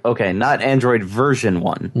Android. Okay, not Android version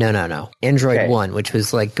 1. No. Android Okay. One, which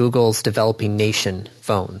was like Google's developing nation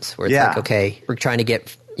phones, where it's like, okay, we're trying to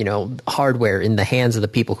get hardware in the hands of the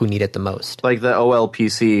people who need it the most. Like the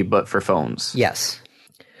OLPC, but for phones. Yes.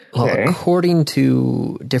 Well, Okay. according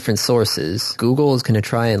to different sources, Google is going to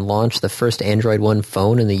try and launch the first Android One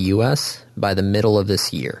phone in the U.S. by the middle of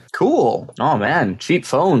this year. Cool. Oh, man. Cheap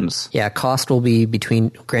phones. Yeah, cost will be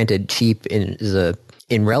granted, cheap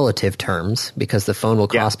in relative terms, because the phone will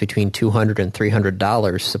cost between $200 and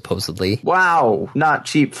 $300, supposedly. Wow. Not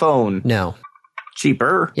cheap phone. No.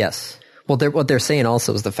 Cheaper. Yes. Well, what they're saying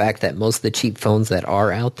also is the fact that most of the cheap phones that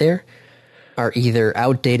are out there are either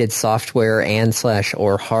outdated software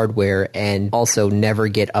or hardware and also never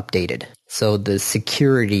get updated. So the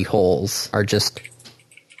security holes are just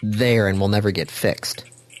there and will never get fixed.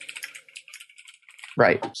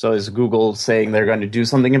 Right. So is Google saying they're going to do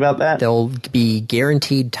something about that? They'll be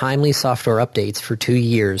guaranteed timely software updates for 2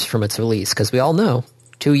 years from its release, because we all know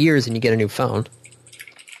 2 years and you get a new phone.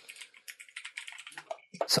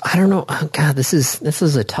 So I don't know. Oh, God, this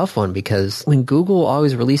is a tough one, because when Google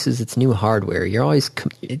always releases its new hardware, you're always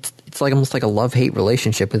it's like almost like a love-hate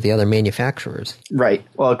relationship with the other manufacturers. Right.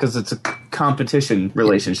 Well, because it's a competition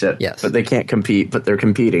relationship. Yes. But they can't compete, but they're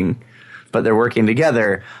competing. But they're working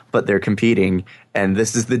together, but they're competing. And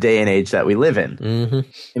this is the day and age that we live in. Mm-hmm.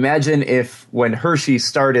 Imagine if when Hershey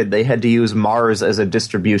started, they had to use Mars as a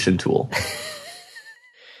distribution tool.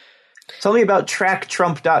 Tell me about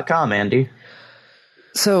TrackTrump.com, Andy.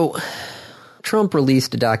 So Trump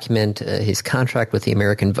released a document, his contract with the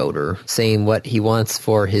American voter, saying what he wants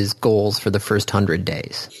for his goals for the first 100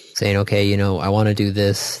 days. Saying, okay, I want to do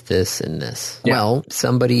this, this, and this. Yeah. Well,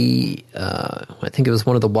 somebody, I think it was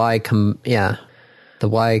one of the Y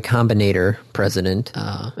Combinator president,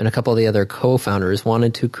 and a couple of the other co-founders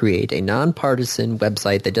wanted to create a nonpartisan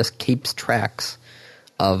website that just keeps tracks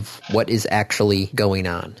of what is actually going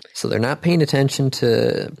on. So they're not paying attention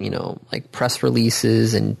to, like press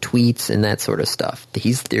releases and tweets and that sort of stuff.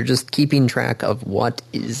 They're just keeping track of what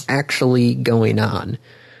is actually going on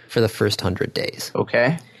for the first 100 days.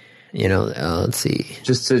 Okay. Let's see.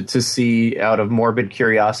 Just to see out of morbid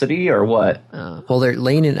curiosity or what? Well, they're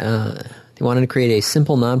laying in... They wanted to create a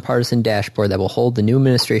simple, nonpartisan dashboard that will hold the new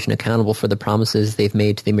administration accountable for the promises they've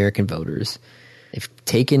made to the American voters. They've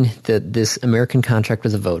taken this American contract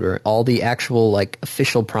with a voter, all the actual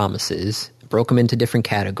official promises, broke them into different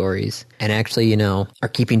categories, and actually, are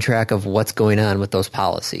keeping track of what's going on with those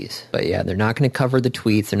policies. But yeah, they're not going to cover the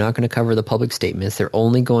tweets. They're not going to cover the public statements. They're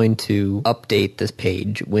only going to update this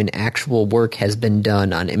page when actual work has been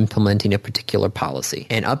done on implementing a particular policy.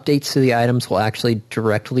 And updates to the items will actually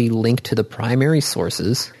directly link to the primary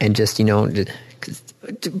sources and just,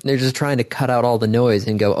 they're just trying to cut out all the noise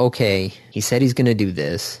and go, okay, he said he's going to do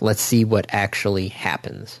this. Let's see what actually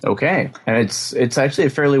happens. Okay. And it's actually a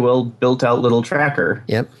fairly well built out little tracker.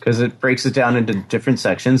 Yep. Because it breaks it down into different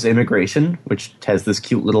sections. Immigration, which has this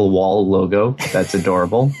cute little wall logo. That's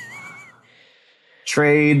adorable.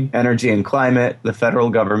 Trade, energy and climate, the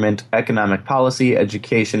federal government, economic policy,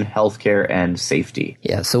 education, healthcare, and safety.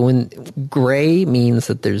 Yeah, so when gray means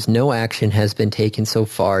that there's no action has been taken so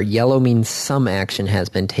far, yellow means some action has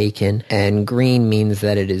been taken, and green means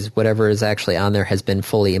that it is whatever is actually on there has been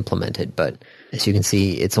fully implemented. But as you can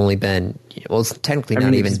see, it's only been, well, it's technically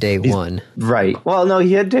not even day one. Right. Well, no,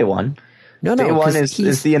 he had day one. No, day one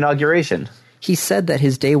is the inauguration. He said that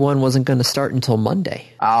his day one wasn't going to start until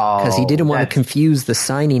Monday. Oh. Because he didn't want to confuse the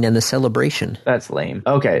signing and the celebration. That's lame.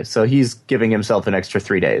 Okay, so he's giving himself an extra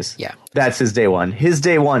 3 days. Yeah. That's his day one. His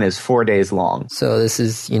day one is 4 days long. So this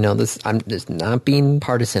is, I'm just not being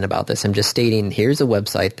partisan about this. I'm just stating here's a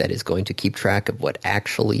website that is going to keep track of what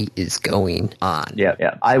actually is going on.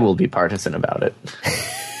 Yeah. I will be partisan about it.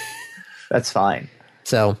 That's fine.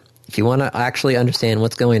 So if you want to actually understand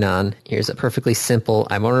what's going on, here's a perfectly simple,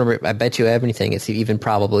 I bet you everything is even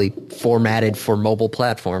probably formatted for mobile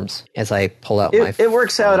platforms as I pull out my phone. It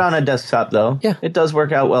works out on a desktop, though. Yeah. It does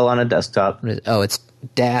work out well on a desktop. Oh, it's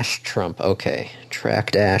dash Trump. Okay.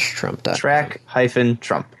 Track-Trump.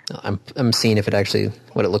 Track-Trump. I'm seeing if it actually,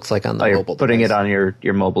 what it looks like on the mobile device. Putting it on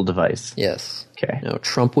your mobile device. Yes. Okay. No,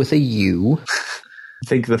 Trump with a U. I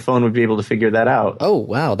think the phone would be able to figure that out. Oh,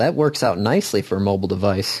 wow. That works out nicely for a mobile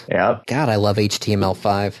device. Yeah. God, I love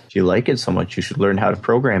HTML5. If you like it so much, you should learn how to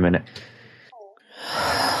program in it.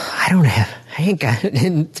 I ain't got,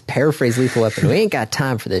 and paraphrase Lethal Weapon, we ain't got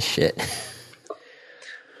time for this shit.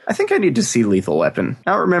 I think I need to see Lethal Weapon.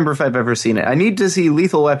 I don't remember if I've ever seen it. I need to see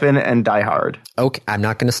Lethal Weapon and Die Hard. Okay, I'm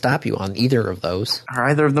not going to stop you on either of those. Are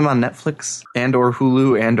either of them on Netflix and or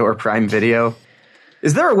Hulu and or Prime Video?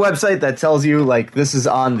 Is there a website that tells you, like, this is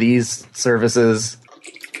on these services?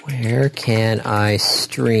 Where can I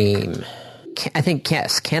stream? I think,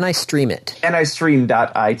 yes. Can I stream it?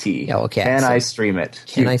 CanIStream.it. Oh, okay. Can I stream it?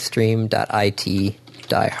 CanIStream.it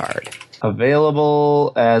Die Hard.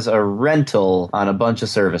 Available as a rental on a bunch of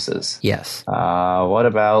services. Yes. What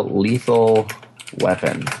about Lethal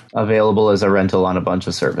Weapon? Available as a rental on a bunch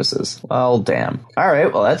of services. Well, damn. All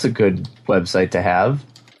right, well, that's a good website to have.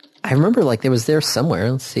 I remember, like, it was there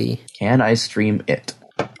somewhere. Let's see. Can I stream it?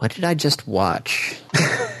 What did I just watch?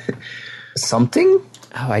 Something?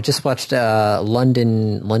 Oh, I just watched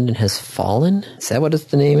London Has Fallen. Is that what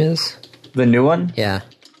the name is? The new one? Yeah.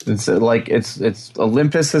 It's it's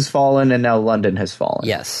Olympus Has Fallen and now London Has Fallen.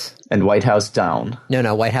 Yes. And White House Down.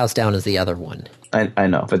 No, White House Down is the other one. I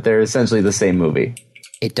know, but they're essentially the same movie.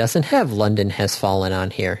 It doesn't have London Has Fallen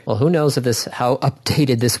on here. Well, who knows how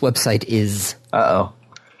updated this website is. Uh-oh.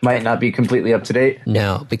 Might not be completely up to date.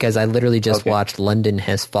 No, because I literally just watched London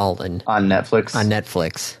Has Fallen. On Netflix? On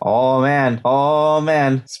Netflix. Oh,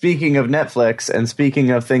 man. Speaking of Netflix, and speaking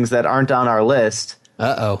of things that aren't on our list...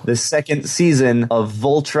 Uh-oh. The second season of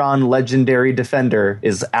Voltron Legendary Defender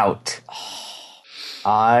is out.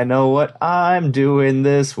 I know what I'm doing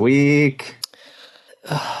this week.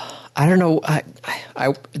 I don't know.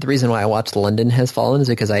 The reason why I watched London Has Fallen is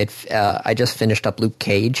because I just finished up Luke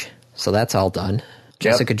Cage, so that's all done.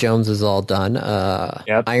 Jessica Jones is all done.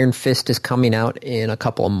 Iron Fist is coming out in a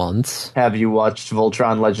couple of months. Have you watched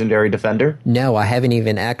Voltron Legendary Defender? No, I haven't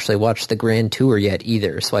even actually watched the Grand Tour yet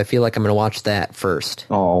either, so I feel like I'm going to watch that first.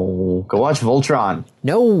 Oh, go watch Voltron.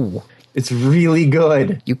 No! It's really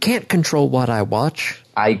good. You can't control what I watch.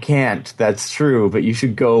 I can't, that's true, but you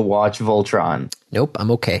should go watch Voltron. Nope,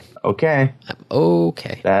 I'm okay. Okay. I'm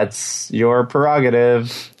okay. That's your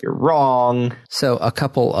prerogative. You're wrong. So, a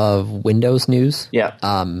couple of Windows news. Yeah.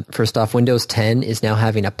 First off, Windows 10 is now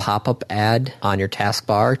having a pop-up ad on your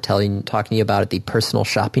taskbar talking about the personal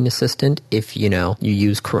shopping assistant if, you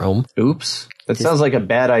use Chrome. Oops. That sounds like a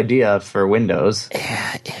bad idea for Windows.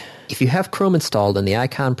 If you have Chrome installed and the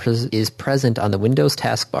icon is present on the Windows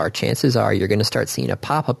taskbar, chances are you're going to start seeing a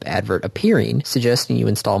pop-up advert appearing suggesting you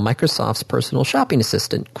install Microsoft's personal shopping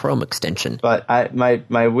assistant Chrome extension. But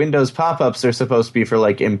my Windows pop-ups are supposed to be for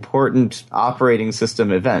like important operating system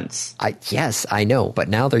events. Yes, I know, but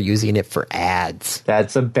now they're using it for ads.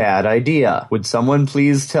 That's a bad idea. Would someone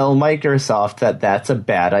please tell Microsoft that that's a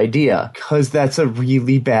bad idea? Because that's a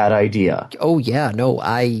really bad idea. Oh yeah, no,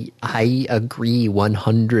 I agree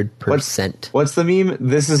 100%. What's the meme?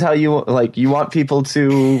 This is how you want people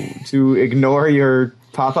to ignore your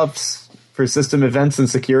pop-ups for system events and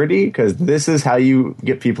security? Because this is how you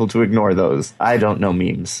get people to ignore those. I don't know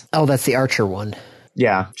memes. Oh, that's the Archer one.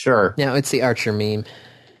 Yeah, sure. No, it's the Archer meme.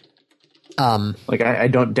 Like, I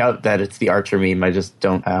don't doubt that it's the Archer meme. I just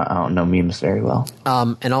don't know memes very well.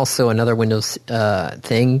 And also another Windows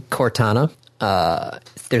thing, Cortana.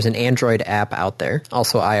 There's an Android app out there,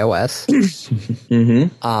 also iOS.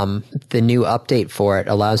 The new update for it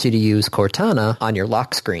allows you to use Cortana on your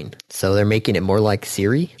lock screen. So they're making it more like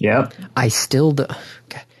Siri. Yep.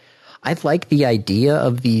 I like the idea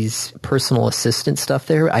of these personal assistant stuff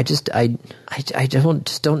there. I just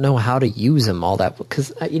don't know how to use them all that,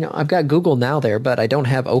 because I've got Google now there, but I don't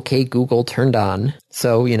have OK Google turned on.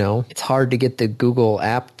 So, it's hard to get the Google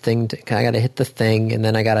app thing. I got to hit the thing, and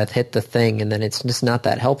then I got to hit the thing, and then it's just not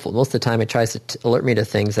that helpful. Most of the time it tries to alert me to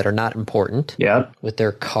things that are not important. Yeah. With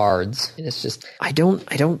their cards. And it's just, I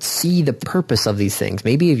don't see the purpose of these things.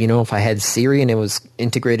 Maybe if I had Siri and it was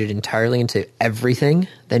integrated entirely into everything,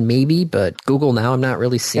 then maybe, but Google now I'm not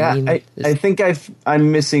really seeing. Yeah, I think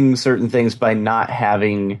I'm missing certain things by not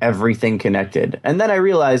having everything connected. And then I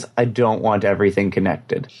realize I don't want everything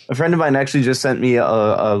connected. A friend of mine actually just sent me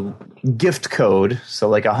a gift code, so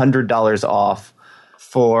like $100 off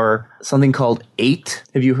for something called 8.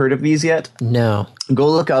 Have you heard of these yet? No. Go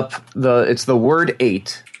look up it's the word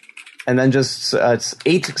 8. And then just it's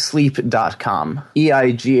 8sleep.com.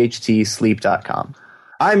 EIGHT sleep.com.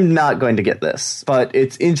 I'm not going to get this, but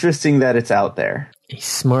it's interesting that it's out there. A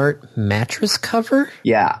smart mattress cover?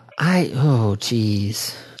 Yeah.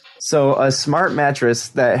 Geez. So a smart mattress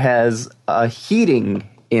that has a heating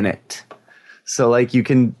in it. So like you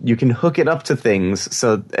can hook it up to things.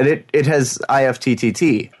 So and it has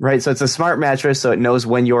IFTTT, right? So it's a smart mattress, so it knows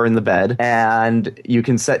when you're in the bed, and you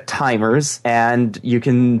can set timers, and you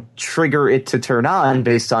can trigger it to turn on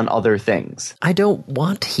based on other things. I don't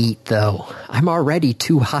want heat though. I'm already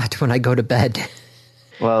too hot when I go to bed.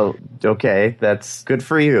 Well, okay, that's good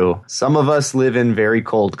for you. Some of us live in very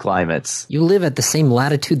cold climates. You live at the same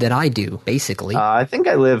latitude that I do, basically. I think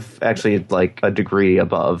I live actually like a degree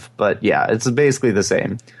above, but yeah, it's basically the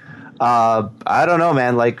same. I don't know,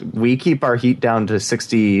 man. Like, we keep our heat down to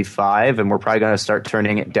 65, and we're probably going to start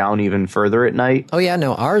turning it down even further at night. Oh, yeah,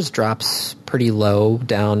 no, ours drops pretty low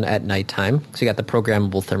down at nighttime, because you got the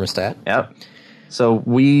programmable thermostat. Yep. So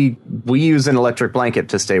we use an electric blanket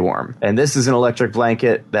to stay warm. And this is an electric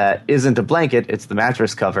blanket that isn't a blanket, it's the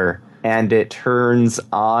mattress cover. And it turns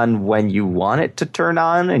on when you want it to turn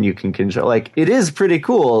on, and you can control. Like, it is pretty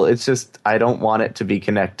cool. It's just, I don't want it to be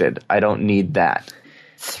connected. I don't need that.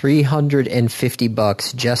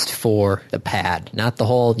 $350 just for the pad. Not the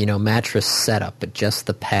whole, mattress setup, but just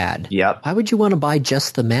the pad. Yep. Why would you want to buy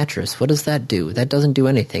just the mattress? What does that do? That doesn't do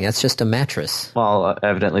anything. That's just a mattress. Well,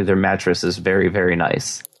 evidently their mattress is very, very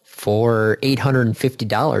nice. For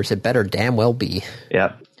 $850, it better damn well be.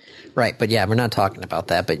 Yep. Right, but yeah, we're not talking about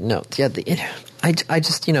that. But no, yeah, I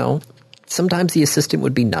just, sometimes the assistant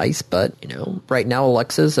would be nice, but, right now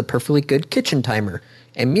Alexa's a perfectly good kitchen timer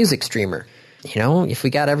and music streamer. If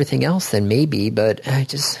we got everything else, then maybe, but I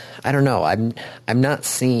don't know. I'm not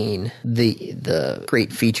seeing the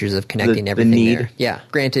great features of connecting everything need. there. Yeah.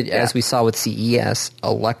 Granted, as we saw with CES,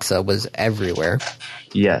 Alexa was everywhere.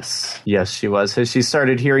 Yes, she was. Has she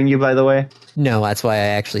started hearing you, by the way? No, that's why I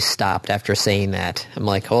actually stopped after saying that. I'm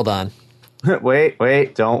like, hold on.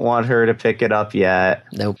 Wait, don't want her to pick it up yet.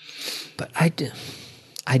 Nope. But I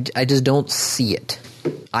just don't see it.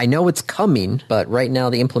 I know it's coming, but right now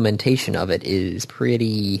the implementation of it is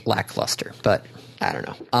pretty lackluster. But I don't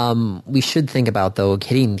know. We should think about, though,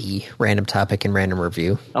 hitting the random topic and random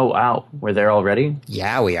review. Oh, wow. We're there already?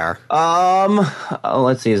 Yeah, we are.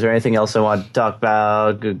 Let's see. Is there anything else I want to talk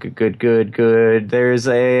about? Good. There's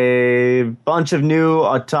a bunch of new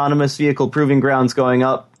autonomous vehicle proving grounds going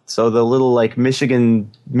up. So the little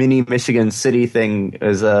mini Michigan City thing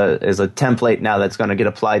is a template now that's going to get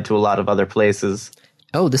applied to a lot of other places.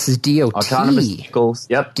 Oh, this is DOT. Autonomous vehicles.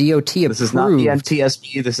 Yep. DOT approved. This is not the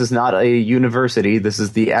NTSB. This is not a university. This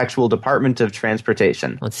is the actual Department of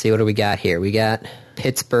Transportation. Let's see, what do we got here? We got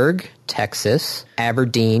Pittsburgh, Texas,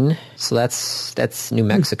 Aberdeen. So that's New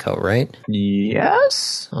Mexico, right?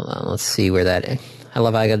 Yes. Hold on, let's see where that is. I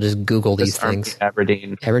love how I gotta just Google these things.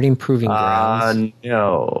 Aberdeen. Aberdeen Proving Grounds.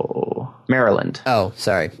 No. Maryland. Oh,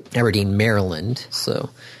 sorry. Aberdeen, Maryland. So,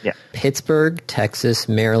 yeah. Pittsburgh, Texas,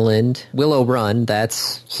 Maryland. Willow Run,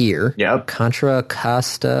 that's here. Yep. Contra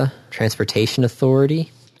Costa Transportation Authority.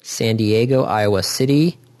 San Diego, Iowa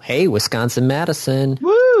City. Hey, Wisconsin-Madison.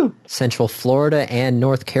 Woo! Central Florida and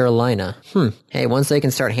North Carolina. Hey, once they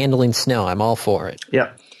can start handling snow, I'm all for it.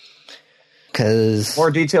 Yep. Because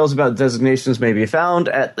more details about designations may be found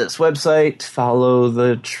at this website. Follow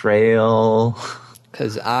the trail.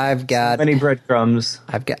 Because I've got Many breadcrumbs.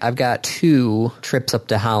 I've got 2 trips up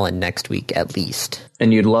to Holland next week at least.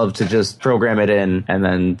 And you'd love to just program it in and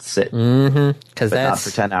then sit. Mm-hmm. Because not for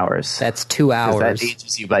 10 hours. That's 2 hours. That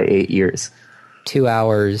ages you by 8 years. 2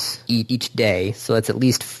 hours each day. So that's at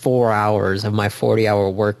least 4 hours of my 40-hour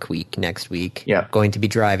work week next week. Yeah. Going to be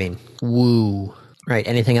driving. Woo. Right.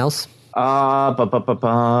 Anything else?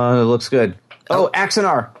 It looks good. Oh,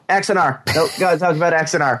 Axanar. No, gotta talk about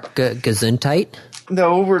Axanar. Gesundheit?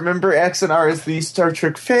 No, remember Axanar is the Star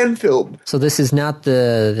Trek fan film. So this is not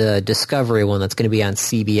the Discovery one that's going to be on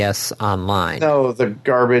CBS Online. No, the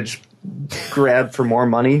garbage grab for more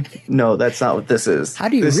money. No, that's not what this is. How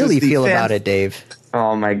do you really feel about it, Dave?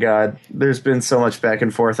 Oh my god. There's been so much back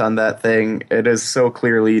and forth on that thing. It is so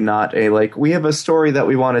clearly not we have a story that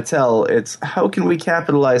we want to tell. It's how can we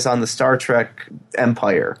capitalize on the Star Trek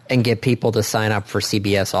empire? And get people to sign up for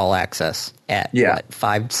CBS All Access at what,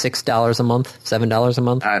 $5, $6 a month? $7 a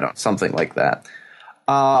month? Something like that.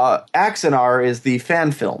 Axanar is the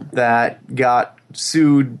fan film that got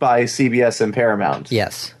sued by CBS and Paramount.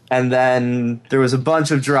 Yes. And then there was a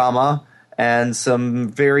bunch of drama, and some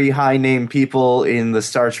very high-name people in the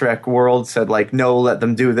Star Trek world said, no, let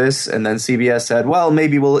them do this. And then CBS said, well,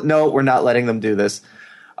 maybe no, we're not letting them do this.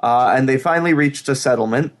 And they finally reached a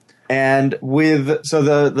settlement. And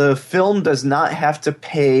the film does not have to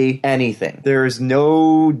pay anything. There's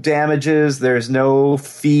no damages, there's no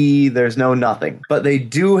fee, there's no nothing. But they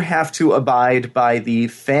do have to abide by the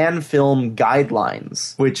fan film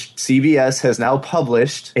guidelines, which CBS has now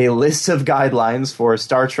published a list of guidelines for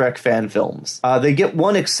Star Trek fan films. They get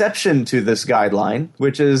one exception to this guideline,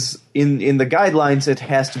 which is in the guidelines, it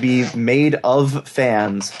has to be made of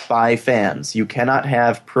fans by fans. You cannot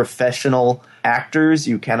have professional actors.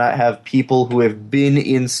 You cannot have people who have been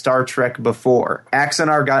in Star Trek before.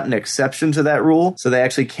 Axanar got an exception to that rule, so they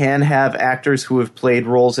actually can have actors who have played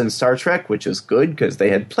roles in Star Trek, which is good because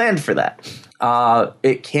they had planned for that.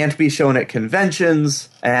 It can't be shown at conventions,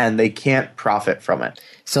 and they can't profit from it.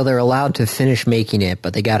 So they're allowed to finish making it,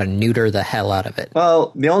 but they gotta neuter the hell out of it.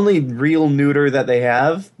 Well, the only real neuter that they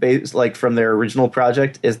have, from their original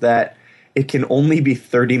project, is that it can only be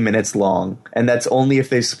 30 minutes long, and that's only if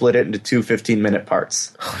they split it into 2 15-minute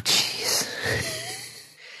parts. Oh, jeez.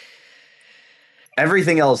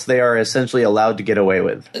 Everything else they are essentially allowed to get away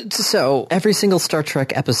with. So, every single Star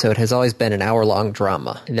Trek episode has always been an hour-long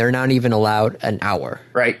drama. They're not even allowed an hour.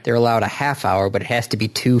 Right. They're allowed a half hour, but it has to be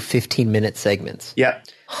 2 15-minute segments. Yep.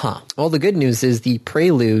 Huh. Well, the good news is the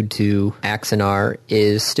prelude to Axanar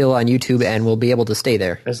is still on YouTube and will be able to stay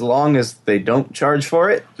there. As long as they don't charge for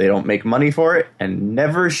it, they don't make money for it, and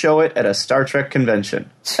never show it at a Star Trek convention.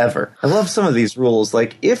 Ever. I love some of these rules.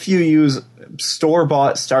 If you use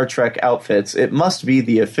store-bought Star Trek outfits, it must be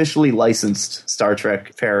the officially licensed Star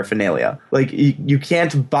Trek paraphernalia. You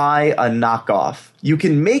can't buy a knockoff. You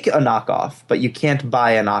can make a knockoff, but you can't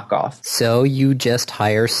buy a knockoff. So you just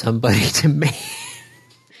hire somebody to make...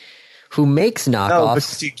 who makes knockoffs. No,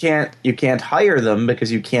 because you can't hire them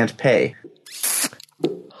because you can't pay.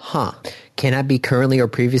 Huh. Cannot be currently or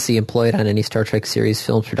previously employed on any Star Trek series,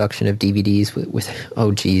 film production of DVDs with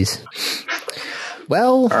oh geez.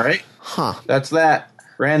 Well, all right. Huh. That's that.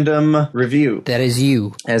 Random review. That is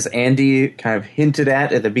you. As Andy kind of hinted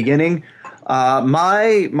at the beginning,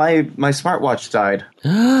 my smartwatch died.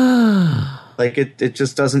 It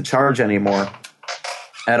just doesn't charge anymore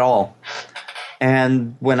at all.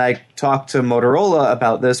 And when I talked to Motorola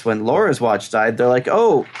about this when Laura's watch died, they're like,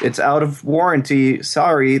 oh, it's out of warranty.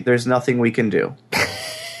 Sorry, there's nothing we can do.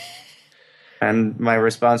 And my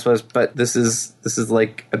response was, but this is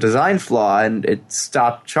a design flaw, and it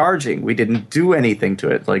stopped charging. We didn't do anything to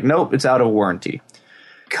it. Nope, it's out of warranty.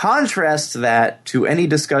 Contrast that to any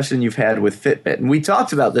discussion you've had with Fitbit. And we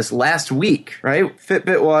talked about this last week, right?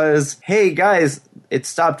 Fitbit was, hey, guys, it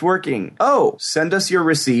stopped working. Oh, send us your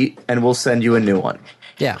receipt, and we'll send you a new one.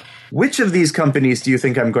 Yeah. Which of these companies do you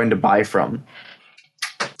think I'm going to buy from?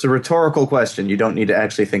 It's a rhetorical question. You don't need to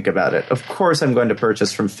actually think about it. Of course I'm going to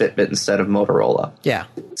purchase from Fitbit instead of Motorola. Yeah.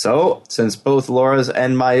 So, since both Laura's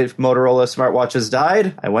and my Motorola smartwatches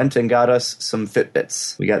died, I went and got us some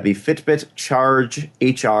Fitbits. We got the Fitbit Charge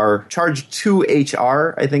HR. Charge 2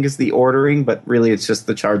 HR, I think is the ordering, but really it's just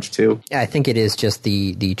the Charge 2. Yeah, I think it is just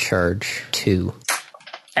the Charge 2.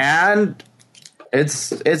 And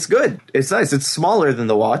it's good. It's nice. It's smaller than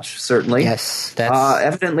the watch, certainly. Yes.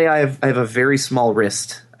 Evidently, I have a very small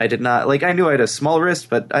wrist. I did not I knew I had a small wrist,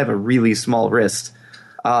 but I have a really small wrist.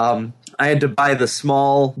 I had to buy the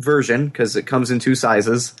small version because it comes in 2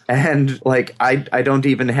 sizes, and I don't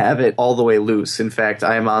even have it all the way loose. In fact,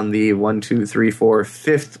 I am on the 1, 2, 3, 4,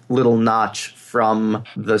 5th little notch from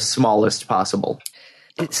the smallest possible.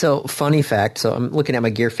 So, funny fact. So, I'm looking at my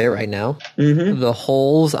Gear Fit right now. Mm-hmm. The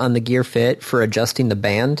holes on the Gear Fit for adjusting the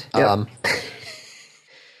band. Yep.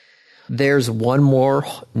 There's one more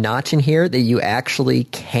notch in here that you actually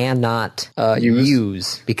cannot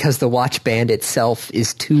use because the watch band itself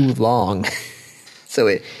is too long. So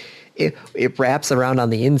it wraps around on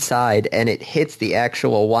the inside and it hits the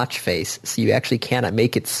actual watch face. So you actually cannot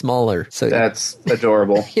make it smaller. So that's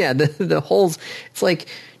adorable. Yeah, the holes. It's like,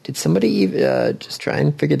 did somebody just try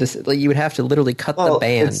and figure this? Like, you would have to literally cut the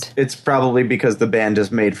band. It's probably because the band is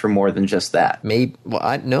made for more than just that. Maybe. Well,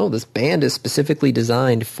 I know this band is specifically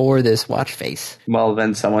designed for this watch face. Well,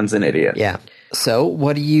 then someone's an idiot. Yeah. So,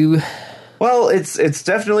 what do you? Well, it's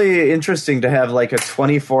definitely interesting to have like a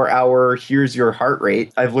 24-hour here's your heart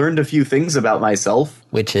rate. I've learned a few things about myself.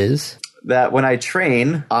 Which is? That when I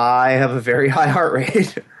train, I have a very high heart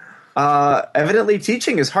rate. Evidently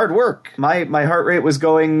teaching is hard work. My heart rate was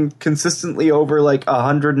going consistently over like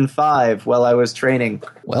 105 while I was training.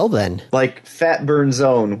 Well then. Like fat burn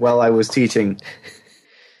zone while I was teaching.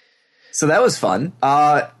 So that was fun.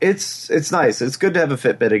 It's nice. It's good to have a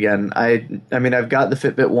Fitbit again. I mean, I've got the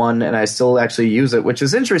Fitbit 1 and I still actually use it, which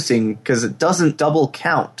is interesting because it doesn't double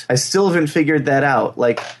count. I still haven't figured that out.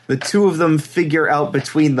 Like, the two of them figure out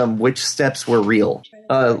between them which steps were real.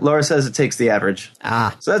 Laura says it takes the average.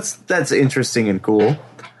 So that's interesting and cool.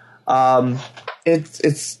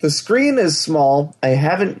 It's the screen is small. I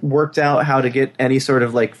haven't worked out how to get any sort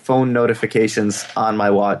of like phone notifications on my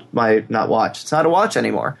watch. Not watch. It's not a watch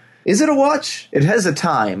anymore. Is it a watch? It has a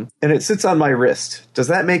time, and it sits on my wrist. Does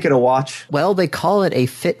that make it a watch? Well, they call it a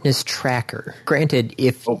fitness tracker. Granted,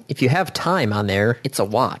 if you have time on there, it's a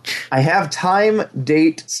watch. I have time,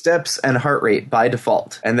 date, steps, and heart rate by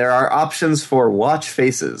default. And there are options for watch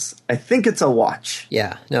faces. I think it's a watch.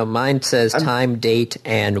 Yeah. No, mine says time, date,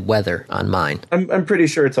 and weather on mine. I'm pretty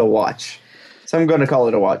sure it's a watch. So I'm going to call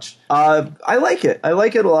it a watch. I like it. I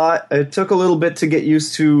like it a lot. It took a little bit to get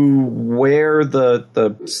used to where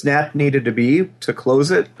the snap needed to be to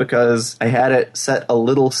close it because I had it set a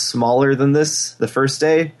little smaller than this the first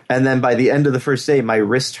day. And then by the end of the first day, my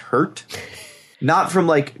wrist hurt. Not from,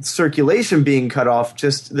 like, circulation being cut off,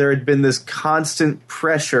 just there had been this constant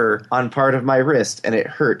pressure on part of my wrist, and it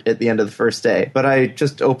hurt at the end of the first day. But I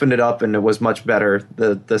just opened it up, and it was much better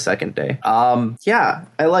the second day. Yeah,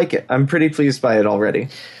 I like it. I'm pretty pleased by it already.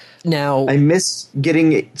 Now, I miss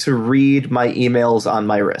getting to read my emails on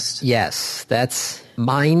my wrist. Yes, that's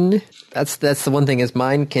mine. That's the one thing is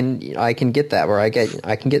mine I can get that where I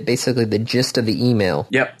can get basically the gist of the email.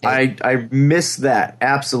 Yep, I miss that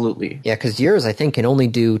absolutely. Yeah, because yours I think can only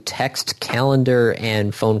do text, calendar,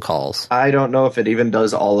 and phone calls. I don't know if it even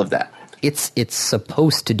does all of that. It's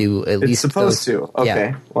supposed to do at least. It's supposed to. Okay.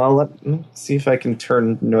 Yeah. Well, let's see if I can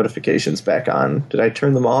turn notifications back on. Did I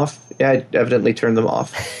turn them off? Yeah, I evidently turned them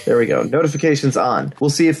off. There we go. Notifications on. We'll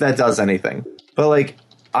see if that does anything. But like,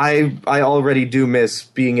 I already do miss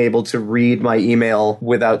being able to read my email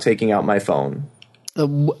without taking out my phone.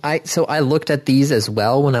 So I looked at these as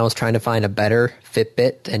well when I was trying to find a better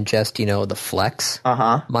Fitbit than just, the Flex.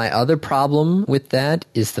 Uh-huh. My other problem with that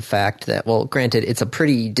is the fact that, well, granted, it's a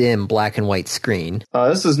pretty dim black and white screen.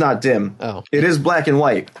 This is not dim. Oh. It is black and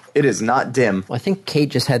white. It is not dim. Well, I think Kate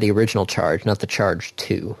just had the original charge, not the charge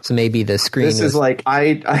 2. So maybe the screen is like,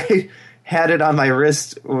 I had it on my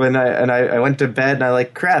wrist when I went to bed and I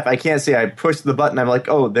like, crap, I can't see. I pushed the button. I'm like,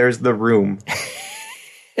 oh, there's the room.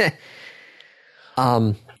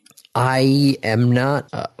 I am not,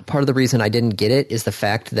 part of the reason I didn't get it is the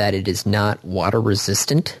fact that it is not water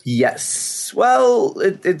resistant. Yes. Well,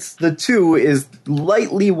 it's the 2 is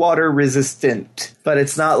lightly water resistant, but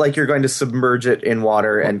it's not like you're going to submerge it in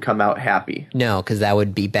water and come out happy. No, because that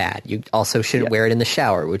would be bad. You also shouldn't wear it in the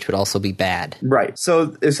shower, which would also be bad. Right.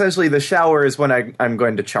 So essentially the shower is when I'm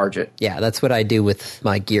going to charge it. Yeah, that's what I do with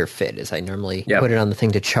my Gear Fit is I normally put it on the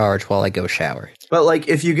thing to charge while I go shower. But like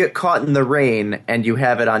if you get caught in the rain and you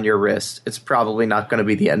have it on your wrist, it's probably not going to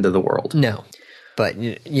be the end of the world. No. But,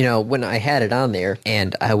 when I had it on there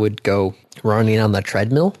and I would go running on the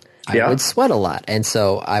treadmill, I would sweat a lot. And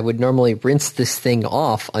so I would normally rinse this thing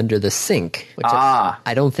off under the sink, which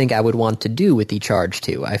I don't think I would want to do with the Charge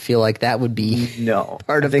 2. I feel like that would be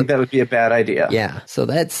that would be a bad idea. Yeah. So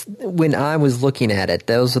that's when I was looking at it,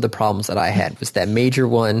 those are the problems that I had was that major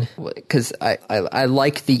one because I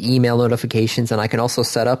like the email notifications and I can also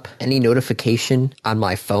set up any notification on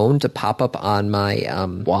my phone to pop up on my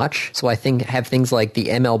watch. So I have things like the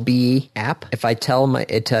MLB app. If I tell my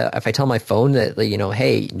phone that,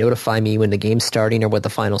 hey, notify me when the game's starting or what the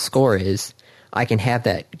final score is, I can have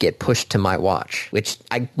that get pushed to my watch, which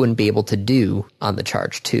I wouldn't be able to do on the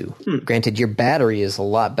Charge 2. Granted, your battery is a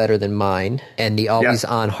lot better than mine, and the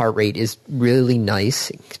always-on heart rate is really nice,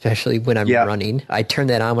 especially when I'm running. I turn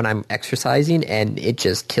that on when I'm exercising, and it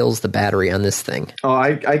just kills the battery on this thing. Oh,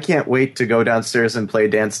 I can't wait to go downstairs and play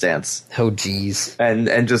Dance Dance. Oh, geez.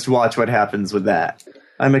 And just watch what happens with that.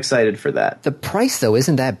 I'm excited for that. The price, though,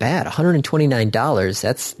 isn't that bad. $129,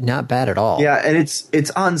 that's not bad at all. Yeah, and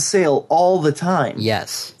it's on sale all the time.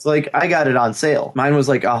 Yes. It's like, I got it on sale. Mine was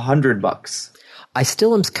like $100. I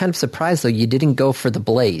still am kind of surprised, though, you didn't go for the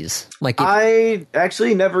Blaze. I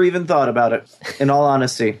actually never even thought about it, in all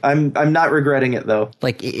honesty. I'm not regretting it, though.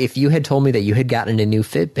 Like, if you had told me that you had gotten a new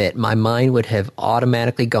Fitbit, my mind would have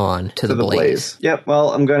automatically gone to the Blaze. Yep,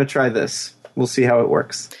 well, I'm going to try this. We'll see how it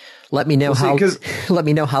works. Let me know let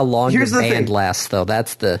me know how long your band lasts, though.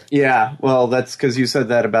 That's the... Yeah, well, that's because you said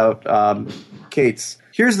that about Kate's.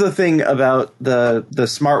 Here's the thing about the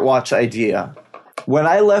smartwatch idea. When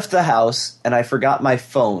I left the house and I forgot my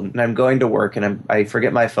phone, and I'm going to work and I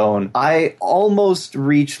forget my phone, I almost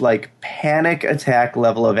reach like panic attack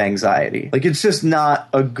level of anxiety. Like, it's just not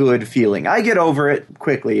a good feeling. I get over it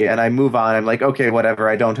quickly and I move on. I'm like, okay, whatever.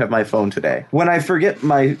 I don't have my phone today. When I forget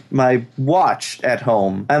my watch at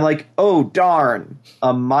home, I'm like, oh, darn,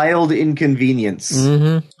 a mild inconvenience.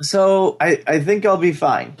 Mm-hmm. So I think I'll be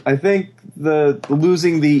fine. I think the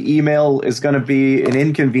losing the email is going to be an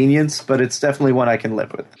inconvenience, but it's definitely one I can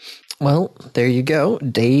live with. Well, there you go.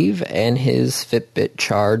 Dave and his Fitbit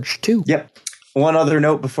Charge 2. Yep. One other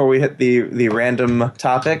note before we hit the random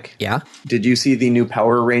topic. Yeah? Did you see the new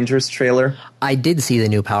Power Rangers trailer? I did see the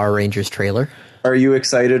new Power Rangers trailer. Are you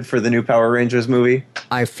excited for the new Power Rangers movie?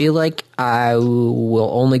 I feel like I will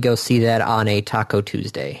only go see that on a Taco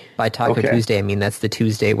Tuesday. By Taco Tuesday, I mean that's the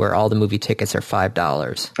Tuesday where all the movie tickets are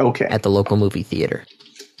 $5. Okay. At the local movie theater.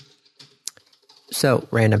 So,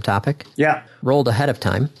 random topic. Yeah. Rolled ahead of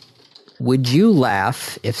time. Would you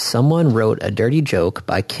laugh if someone wrote a dirty joke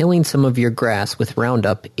by killing some of your grass with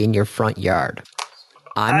Roundup in your front yard?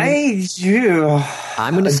 I do.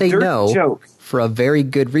 I'm going to say no. Joke. For a very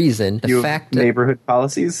good reason. The fact that neighborhood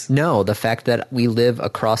policies? No, the fact that we live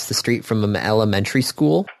across the street from an elementary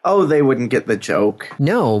school. Oh, they wouldn't get the joke.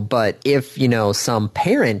 No, but if, some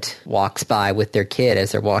parent walks by with their kid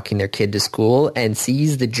as they're walking their kid to school and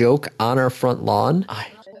sees the joke on our front lawn.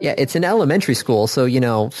 Yeah, it's an elementary school, so,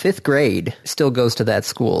 5th grade still goes to that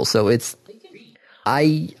school. So it's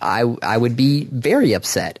I would be very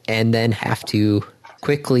upset and then have to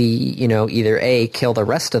quickly, either A, kill the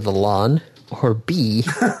rest of the lawn, or B,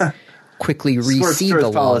 quickly reseed the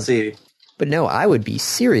lawn. Policy. But no, I would be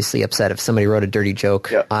seriously upset if somebody wrote a dirty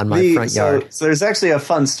joke on my front yard. So there's actually a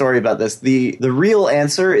fun story about this. The real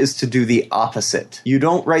answer is to do the opposite. You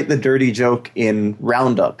don't write the dirty joke in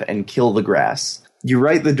Roundup and kill the grass. You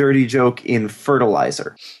write the dirty joke in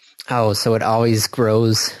fertilizer. Oh, so it always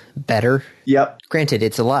grows better? Yep. Granted,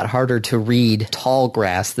 it's a lot harder to read tall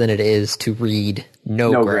grass than it is to read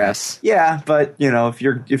no grass. Yeah, but,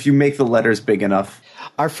 if you make the letters big enough.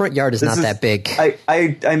 Our front yard is not that big.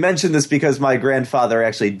 I mentioned this because my grandfather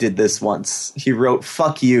actually did this once. He wrote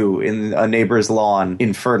 "fuck you" in a neighbor's lawn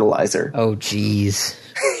in fertilizer. Oh, jeez.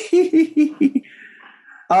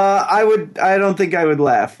 I don't think I would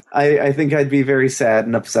laugh. I think I'd be very sad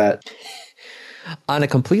and upset. On a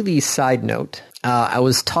completely side note, I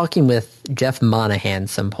was talking with Jeff Monahan at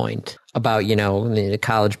some point about, the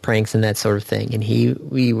college pranks and that sort of thing. And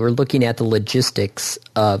we were looking at the logistics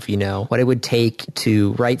of, what it would take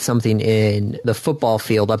to write something in the football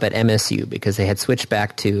field up at MSU because they had switched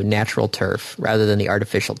back to natural turf rather than the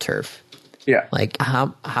artificial turf. Yeah. Like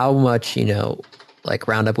how much,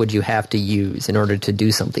 Roundup would you have to use in order to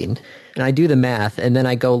do something? And I do the math, and then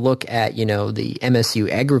I go look at, the MSU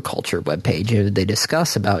agriculture webpage, and they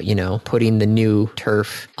discuss about, putting the new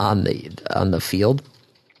turf on the field.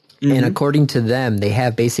 Mm-hmm. And according to them, they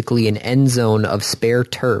have basically an end zone of spare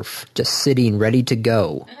turf just sitting ready to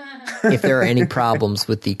go if there are any problems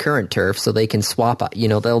with the current turf, so they can swap out.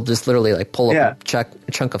 They'll just literally pull up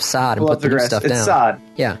a chunk of sod and put the new stuff down. It's sod.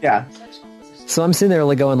 Yeah. So I'm sitting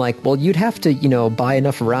there going well, you'd have to, buy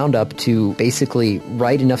enough Roundup to basically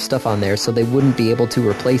write enough stuff on there so they wouldn't be able to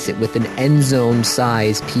replace it with an end zone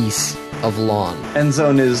size piece of lawn. End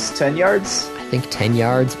zone is 10 yards? I think 10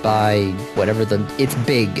 yards by whatever it's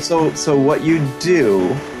big. So what you do,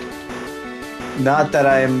 not that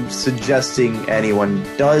I'm suggesting anyone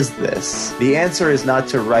does this, the answer is not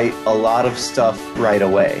to write a lot of stuff right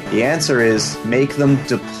away. The answer is make them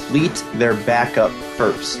deplete their backup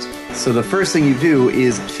first. So the first thing you do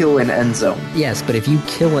is kill an end zone. Yes, but if you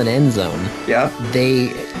kill an end zone, yeah,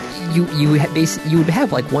 you would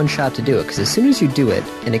have like one shot to do it, because as soon as you do it,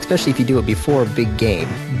 and especially if you do it before a big game,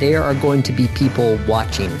 there are going to be people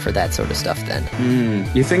watching for that sort of stuff then.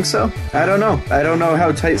 You think so? I don't know. I don't know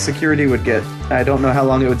how tight security would get. I don't know how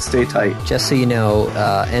long it would stay tight. Just so you know,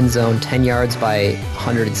 end zone 10 yards by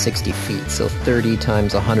 160 feet, so 30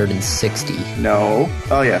 times 160. No.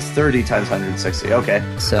 Oh, yes, 30 times 160. Okay.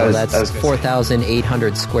 So that's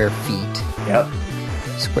 4,800 square feet. Yep.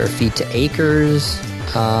 Square feet to acres,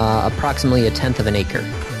 approximately a tenth of an acre.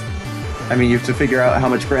 I mean, you have to figure out how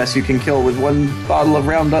much grass you can kill with one bottle of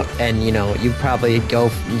Roundup. And, you probably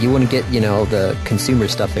you wouldn't get, the consumer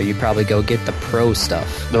stuff there. You'd probably go get the pro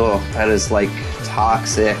stuff. Oh, that is,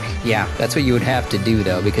 toxic. Yeah, that's what you would have to do,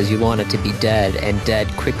 though, because you want it to be dead, and dead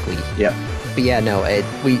quickly. Yep. But yeah, no,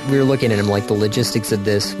 we were looking at them like the logistics of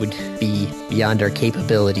this would be beyond our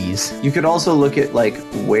capabilities. You could also look at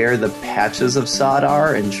where the patches of sod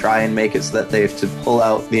are and try and make it so that they have to pull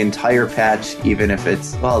out the entire patch, even if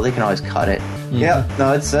it's they can always cut it. Mm-hmm. Yeah,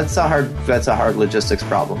 no, that's a hard logistics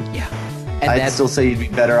problem. Yeah. I'd still say you'd be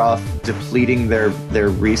better off depleting their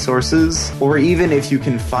resources, or even if you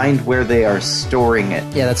can find where they are storing it.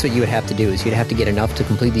 Yeah, that's what you would have to do, is you'd have to get enough to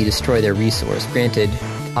completely destroy their resource. Granted,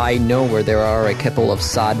 I know where there are a couple of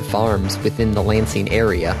sod farms within the Lansing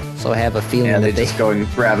area, so I have a feeling that they just go and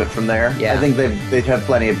grab it from there. Yeah. I think they'd have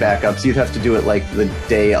plenty of backups. You'd have to do it the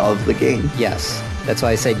day of the game. Yes. That's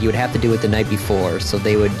why I said you would have to do it the night before, so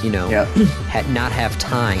they would, not have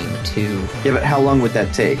time to... Yeah, but how long would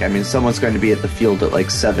that take? I mean, someone's going to be at the field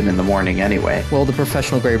at 7 in the morning anyway. Well, the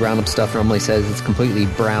professional grade Roundup stuff normally says it's completely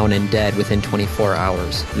brown and dead within 24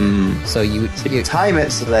 hours. So you time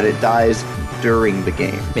it so that it dies during the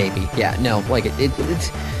game. Maybe. Yeah, no,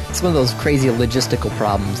 it's one of those crazy logistical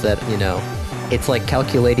problems that, it's like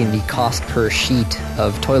calculating the cost per sheet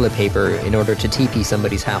of toilet paper in order to TP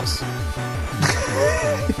somebody's house.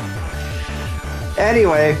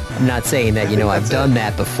 Anyway. I'm not saying that, I've done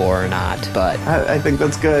that before or not, but... I think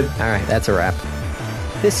that's good. Alright, that's a wrap.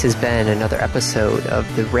 This has been another episode of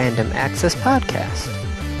the Random Access Podcast.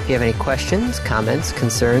 If you have any questions, comments,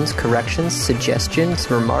 concerns, corrections,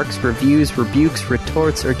 suggestions, remarks, reviews, rebukes,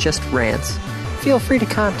 retorts, or just rants, feel free to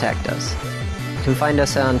contact us. You can find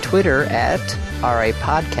us on Twitter at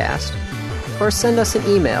RAPodcast, or send us an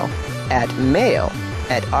email at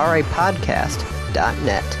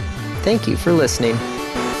mail@rapodcast.net. Thank you for listening.